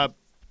can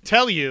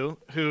tell you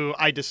who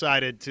I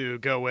decided to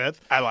go with.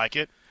 I like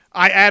it.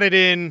 I added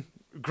in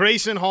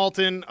Grayson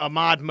Halton,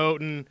 Ahmad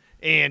Moten,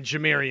 and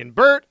Jamarian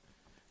Burt.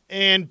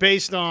 And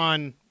based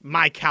on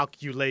my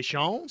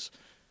calculations,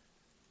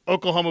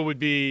 Oklahoma would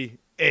be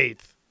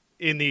 8th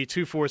in the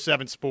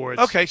 247 Sports.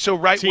 Okay, so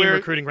team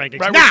recruiting rankings.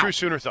 Right now, where True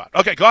Sooner thought.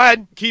 Okay, go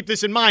ahead. Keep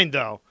this in mind,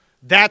 though.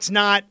 That's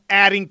not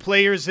adding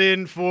players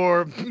in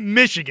for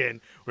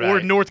Michigan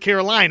or North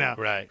Carolina,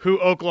 who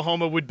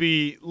Oklahoma would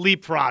be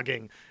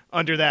leapfrogging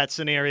under that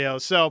scenario.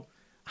 So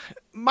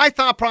my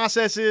thought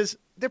process is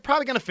they're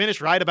probably going to finish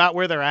right about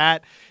where they're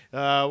at.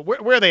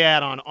 Where are they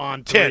at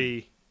on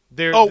 3?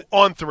 They're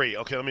On 3.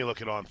 Okay, let me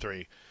look at On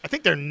 3. I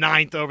think they're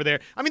 9th over there.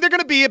 I mean, they're going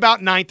to be about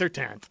 9th or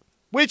 10th,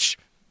 which,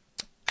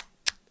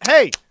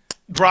 hey,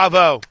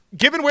 bravo.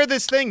 Given where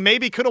this thing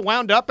maybe could have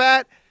wound up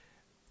at,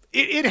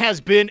 it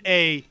has been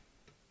a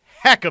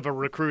heck of a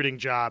recruiting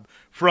job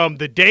from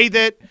the day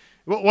that,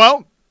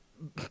 well,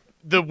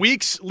 the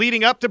weeks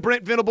leading up to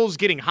Brent Venables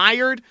getting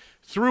hired,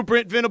 through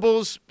Brent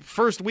Venables'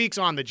 first weeks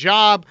on the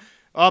job,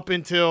 up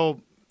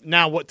until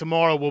now what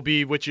tomorrow will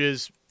be, which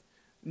is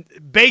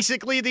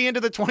basically the end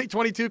of the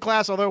 2022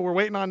 class, although we're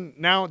waiting on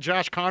now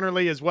Josh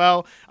Connerly as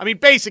well. I mean,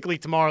 basically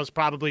tomorrow's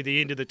probably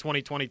the end of the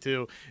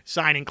 2022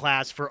 signing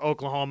class for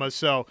Oklahoma.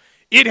 So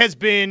it has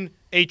been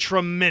a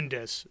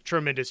tremendous,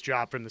 tremendous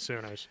job from the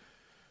Sooners.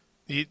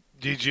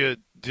 Did you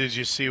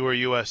see where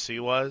USC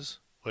was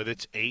with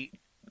its 8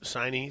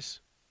 signees?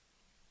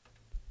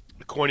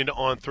 According to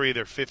On 3,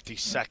 they're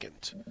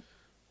 52nd.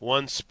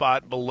 1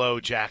 spot below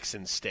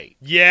Jackson State.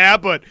 Yeah,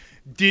 but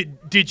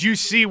did you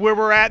see where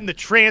we're at in the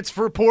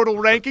transfer portal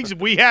rankings?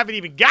 We haven't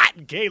even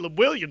gotten Caleb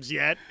Williams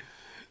yet.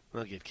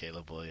 We'll get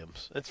Caleb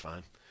Williams. That's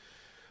fine.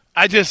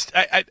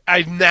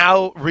 I've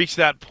now reached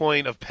that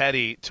point of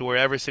petty to where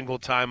every single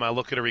time I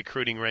look at a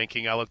recruiting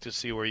ranking, I look to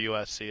see where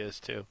USC is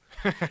too.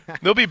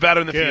 They'll be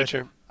better in the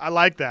future. I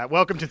like that.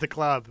 Welcome to the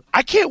club.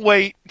 I can't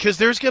wait because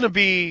there's going to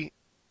be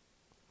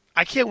 –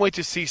 I can't wait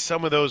to see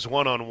some of those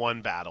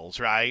one-on-one battles,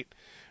 right?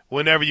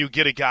 Whenever you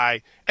get a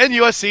guy – and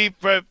USC,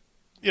 for,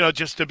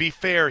 just to be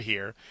fair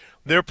here,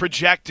 they're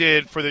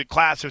projected for the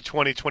class of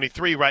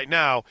 2023 right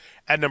now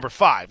at number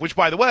 5, which,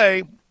 by the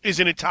way, is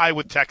in a tie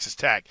with Texas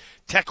Tech.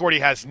 Tech already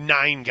has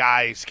 9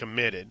 guys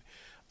committed.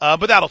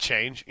 But that'll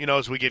change,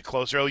 as we get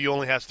closer. OU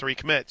only has 3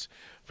 commits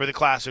for the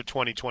class of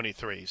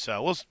 2023.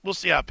 So we'll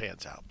see how it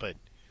pans out. But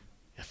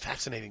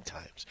fascinating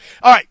times.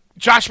 All right,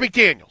 Josh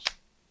McDaniels,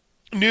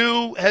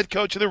 new head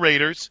coach of the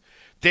Raiders.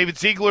 David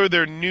Ziegler,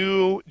 their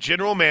new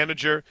general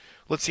manager.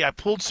 Let's see, I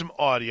pulled some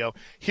audio.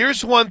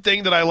 Here's one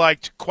thing that I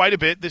liked quite a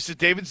bit. This is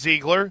David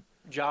Ziegler.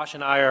 Josh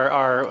and I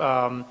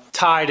are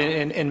tied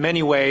in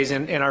many ways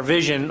in our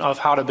vision of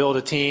how to build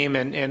a team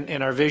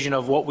and our vision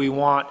of what we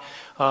want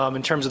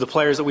in terms of the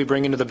players that we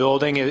bring into the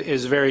building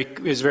is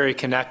very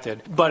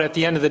connected. But at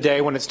the end of the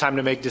day, when it's time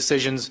to make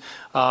decisions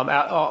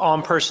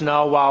on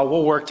personnel, while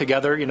we'll work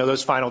together,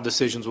 those final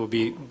decisions will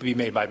be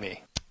made by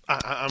me.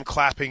 I'm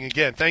clapping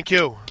again. Thank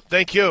you.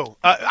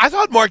 I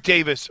thought Mark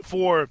Davis,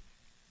 for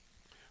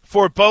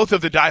both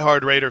of the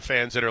diehard Raider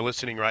fans that are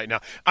listening right now,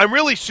 I'm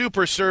really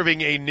super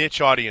serving a niche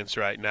audience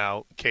right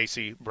now,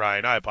 Casey,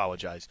 Brian. I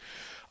apologize.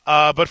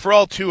 But for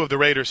all 2 of the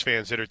Raiders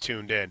fans that are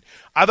tuned in,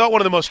 I thought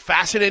one of the most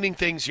fascinating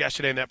things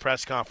yesterday in that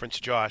press conference,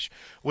 Josh,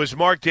 was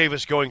Mark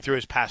Davis going through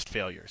his past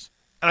failures.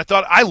 And I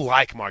thought, I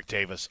like Mark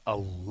Davis a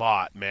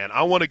lot, man.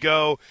 I want to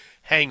go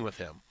hang with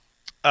him.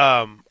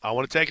 I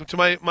want to take him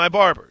to my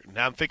barber and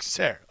have him fix his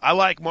hair. I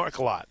like Mark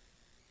a lot.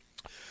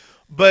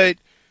 But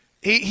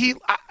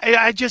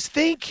I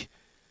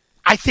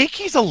think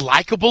he's a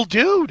likable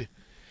dude.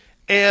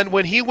 And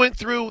when he went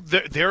through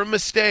their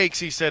mistakes,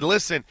 he said,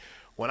 listen,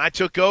 when I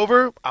took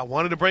over, I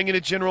wanted to bring in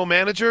a general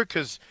manager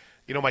because,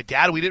 my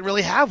dad, we didn't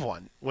really have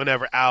one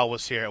whenever Al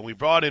was here. And we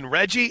brought in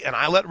Reggie, and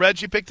I let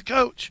Reggie pick the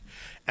coach.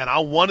 And I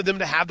wanted them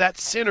to have that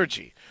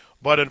synergy.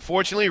 But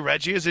unfortunately,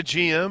 Reggie is a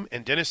GM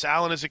and Dennis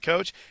Allen is a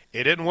coach.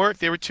 It didn't work.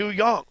 They were too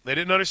young. They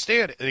didn't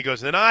understand it. And he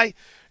goes, then I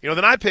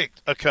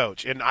picked a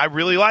coach, and I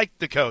really liked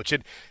the coach.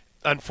 And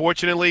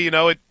unfortunately,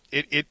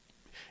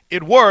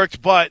 it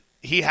worked, but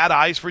he had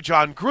eyes for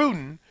John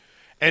Gruden,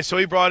 and so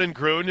he brought in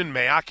Gruden and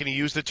Mayock, and he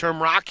used the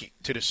term Rocky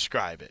to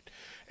describe it.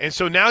 And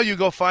so now you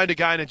go find a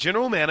guy and a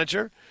general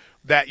manager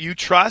that you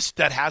trust,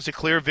 that has a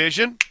clear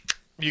vision.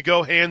 You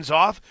go hands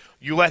off.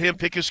 You let him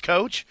pick his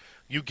coach.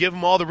 You give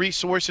them all the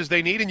resources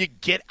they need, and you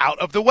get out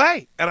of the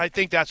way. And I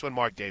think that's what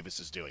Mark Davis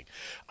is doing.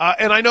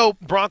 And I know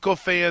Bronco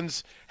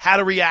fans had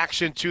a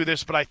reaction to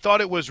this, but I thought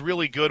it was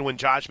really good when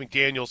Josh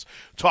McDaniels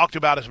talked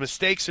about his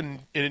mistakes in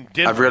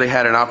Denver. I've really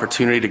had an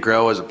opportunity to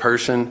grow as a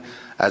person,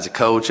 as a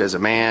coach, as a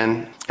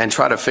man, and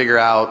try to figure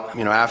out,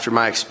 after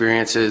my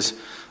experiences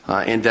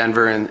in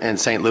Denver and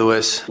St.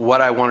 Louis,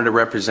 what I wanted to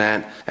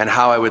represent and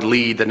how I would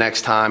lead the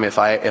next time if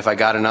I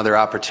got another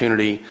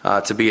opportunity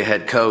to be a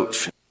head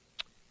coach.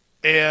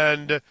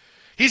 And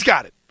he's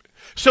got it.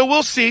 So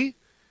we'll see.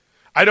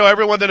 I know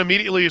everyone then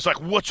immediately is like,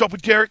 what's up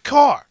with Derek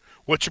Carr?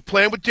 What's your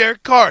plan with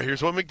Derek Carr?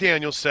 Here's what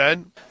McDaniel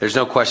said. There's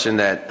no question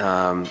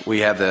that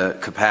we have the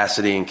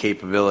capacity and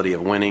capability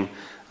of winning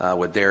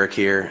with Derek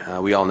here.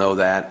 We all know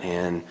that.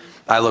 And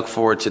I look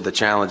forward to the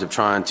challenge of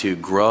trying to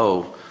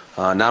grow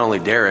not only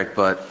Derek,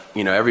 but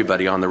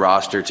everybody on the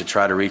roster to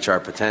try to reach our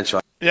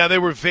potential. Yeah, they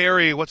were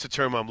very, what's the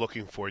term I'm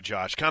looking for,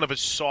 Josh? Kind of a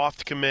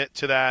soft commit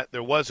to that.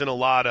 There wasn't a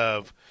lot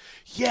of,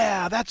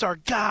 yeah, that's our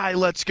guy,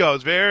 let's go.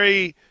 It's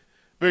very,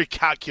 very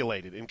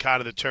calculated in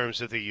kind of the terms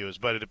that they use,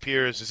 but it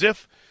appears as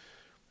if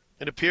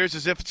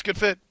it's a good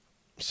fit.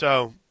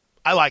 So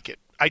I like it.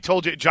 I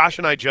told you, Josh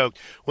and I joked,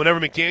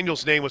 whenever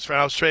McDaniel's name was,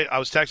 I was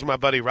texting my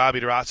buddy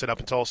Robbie DeRosset up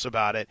in Tulsa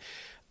about it.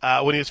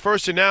 When he was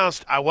first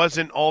announced, I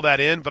wasn't all that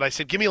in, but I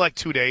said, give me like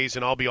 2 days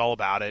and I'll be all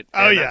about it.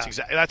 Oh, And yeah.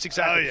 That's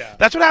exactly. Oh, yeah.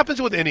 That's what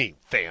happens with any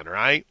fan,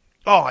 right?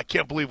 Oh, I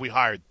can't believe we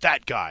hired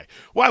that guy.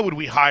 Why would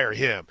we hire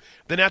him?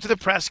 Then after the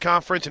press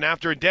conference and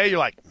after a day, you're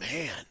like,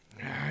 man.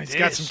 He's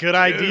got some good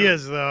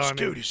ideas, though. This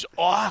dude is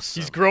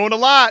awesome. He's grown a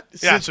lot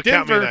Yeah, since so Denver.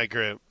 count me in that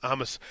group.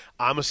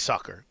 I'm a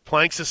sucker.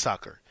 Plank's a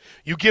sucker.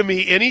 You give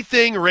me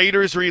anything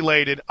Raiders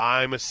related,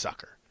 I'm a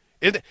sucker.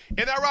 Isn't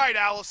that right,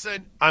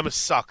 Allison? I'm a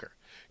sucker.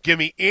 Give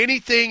me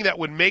anything that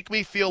would make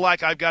me feel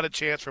like I've got a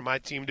chance for my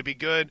team to be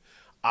good,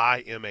 I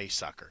am a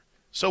sucker.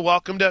 So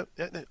welcome to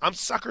I'm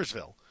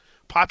Suckersville.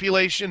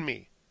 Population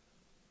me.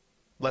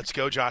 Let's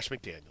go, Josh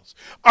McDaniels.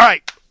 All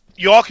right.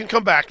 You all can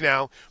come back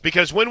now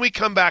because when we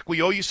come back, we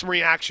owe you some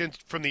reactions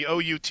from the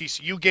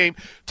OU-TCU game.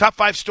 Top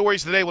 5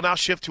 stories today will now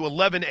shift to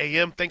 11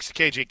 a.m. Thanks to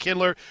KJ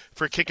Kindler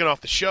for kicking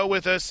off the show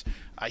with us.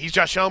 He's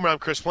Josh Helmer. I'm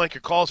Chris Plank.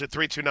 Your calls at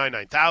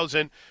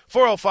 329-9000,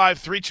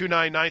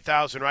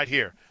 405-329-9000 right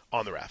here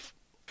on the Ref.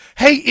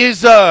 Hey,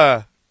 is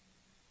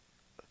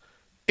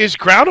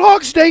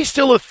Groundhog's Day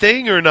still a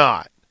thing or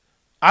not?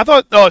 I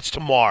thought, it's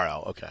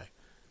tomorrow. Okay.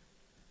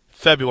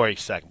 February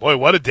 2nd. Boy,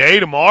 what a day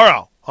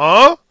tomorrow,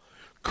 huh?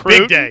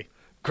 Big day.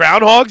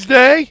 Groundhog's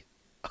Day?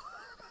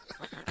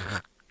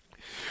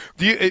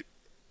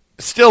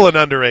 Still an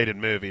underrated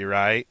movie,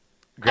 right?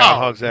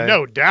 Groundhog's Day?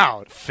 No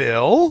doubt.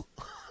 Phil?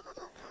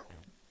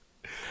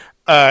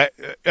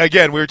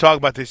 Again, we were talking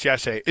about this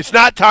yesterday. It's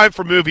not time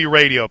for movie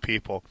radio,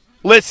 people.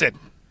 Listen,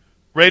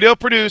 radio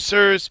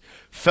producers,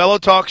 fellow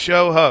talk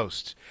show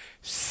hosts,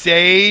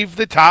 save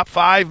the top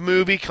 5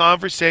 movie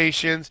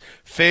conversations,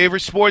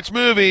 favorite sports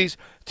movies,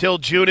 till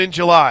June and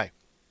July.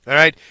 All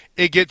right?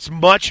 It gets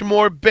much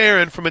more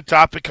barren from a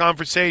topic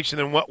conversation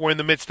than what we're in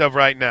the midst of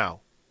right now.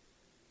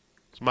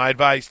 It's my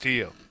advice to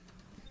you.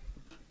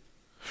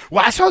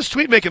 Well, I saw this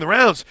tweet making the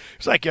rounds.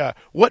 It's like,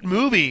 what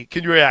movie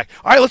can you react?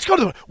 All right, let's go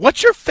to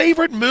what's your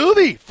favorite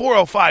movie?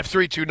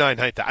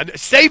 405-329-9000.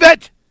 Save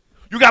it.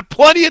 You got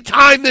plenty of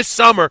time this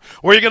summer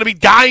where you're going to be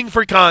dying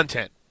for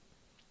content.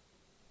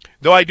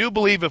 Though I do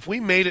believe if we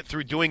made it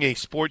through doing a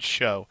sports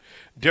show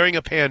during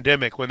a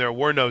pandemic when there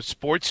were no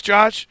sports,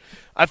 Josh,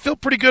 I feel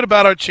pretty good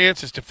about our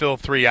chances to fill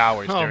 3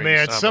 hours. Oh, during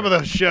man, the summer. some of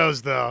those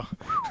shows, though.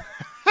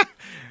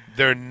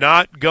 They're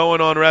not going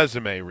on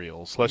resume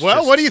reels.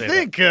 Well, what do you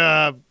think?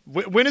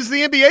 When is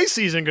the NBA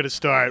season going to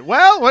start?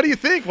 Well, what do you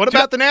think? What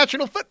about the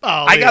National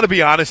Football League? I got to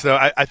be honest, though.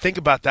 I think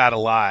about that a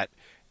lot,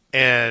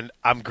 and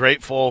I'm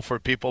grateful for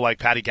people like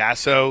Patty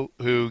Gasso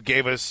who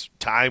gave us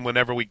time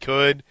whenever we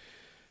could.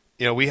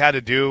 You know, we had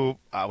to do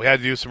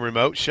some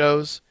remote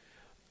shows.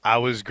 I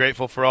was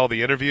grateful for all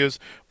the interviews,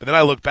 but then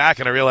I look back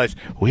and I realized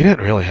we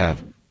didn't really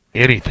have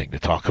anything to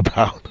talk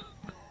about.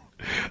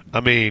 I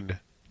mean,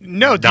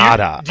 no,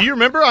 nada. Do you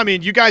remember? I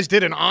mean, you guys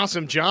did an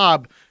awesome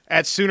job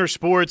at Sooner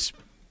Sports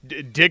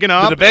digging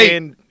up the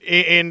debate.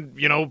 and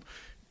you know,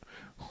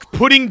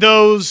 putting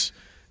those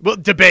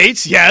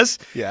debates, yes,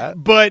 yeah,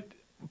 but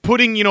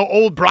putting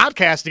old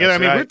broadcasts together.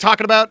 That's I mean, right. we're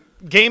talking about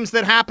games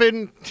that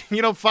happened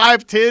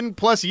 5, 10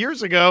 plus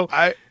years ago.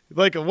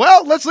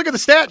 Let's look at the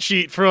stat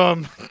sheet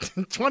from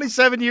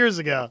 27 years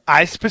ago.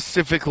 I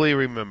specifically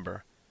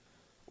remember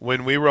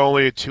when we were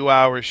only a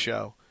 2-hour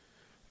show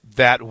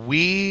that's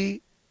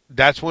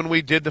when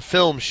we did the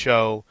film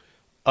show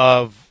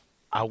of,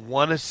 I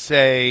want to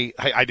say,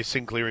 I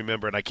distinctly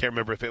remember, and I can't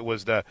remember if it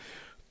was the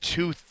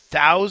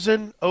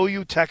 2000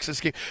 OU Texas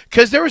game,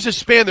 because there was a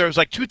span there. It was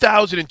like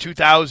 2000 and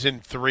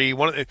 2003,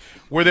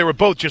 where they were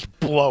both just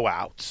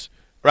blowouts.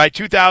 Right,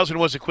 2000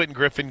 was the Quentin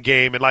Griffin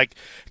game, and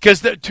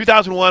because the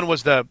 2001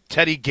 was the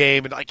Teddy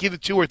game, and either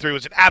 2 or 3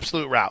 was an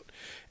absolute rout.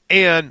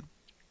 And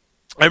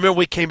I remember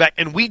we came back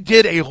and we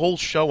did a whole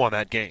show on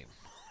that game.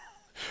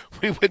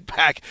 We went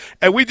back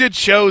and we did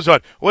shows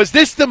on, was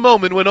this the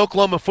moment when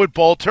Oklahoma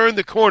football turned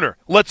the corner?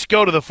 Let's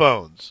go to the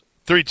phones.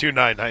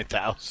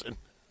 329-9000.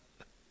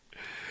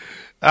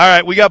 All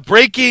right, we got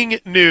breaking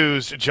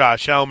news,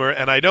 Josh Helmer,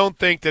 and I don't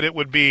think that it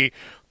would be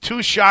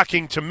too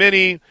shocking to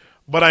many,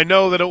 but I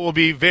know that it will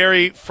be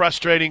very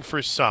frustrating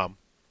for some,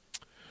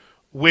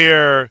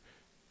 where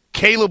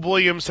Caleb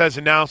Williams has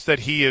announced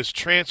that he is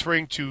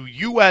transferring to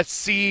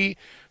USC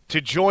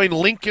to join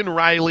Lincoln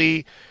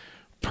Riley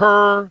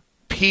per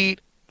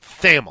Pete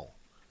Thamel.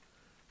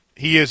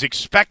 He is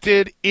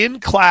expected in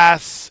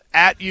class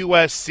at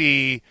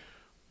USC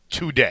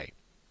today.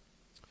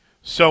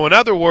 So, in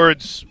other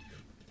words,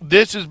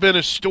 this has been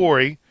a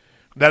story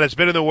that has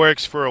been in the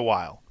works for a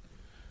while.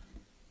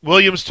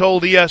 Williams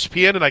told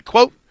ESPN, and I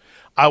quote,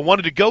 "I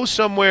wanted to go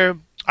somewhere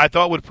I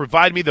thought would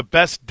provide me the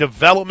best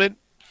development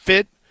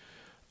fit,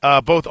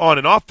 both on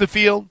and off the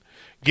field.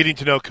 Getting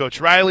to know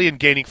Coach Riley and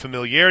gaining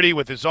familiarity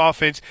with his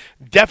offense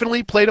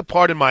definitely played a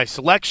part in my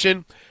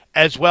selection,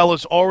 as well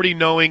as already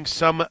knowing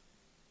some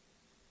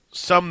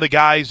of the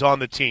guys on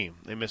the team."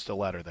 They missed a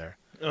letter there.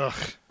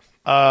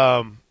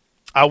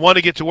 "I want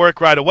to get to work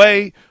right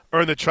away,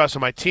 earn the trust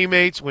of my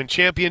teammates, win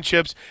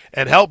championships,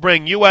 and help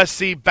bring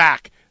USC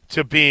back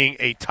to being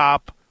a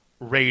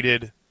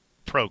top-rated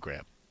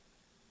program."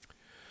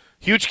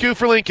 Huge coup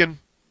for Lincoln.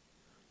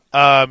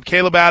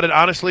 Caleb added,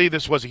 honestly,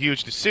 this was a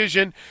huge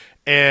decision,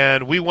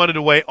 and we wanted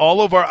to weigh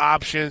all of our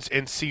options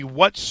and see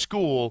what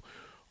school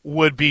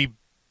would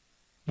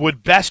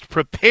best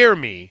prepare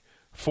me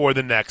for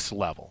the next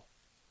level.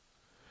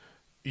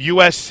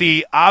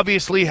 USC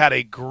obviously had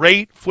a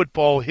great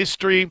football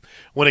history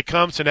when it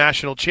comes to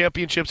national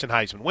championships and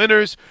Heisman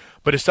winners,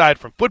 but aside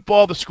from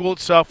football, the school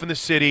itself and the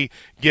city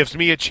gives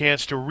me a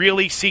chance to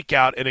really seek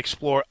out and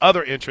explore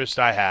other interests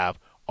I have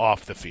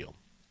off the field.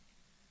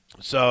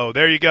 So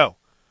there you go.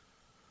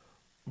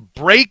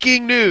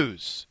 Breaking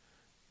news.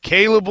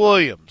 Caleb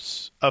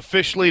Williams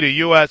officially to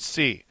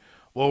USC.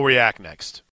 We'll react next.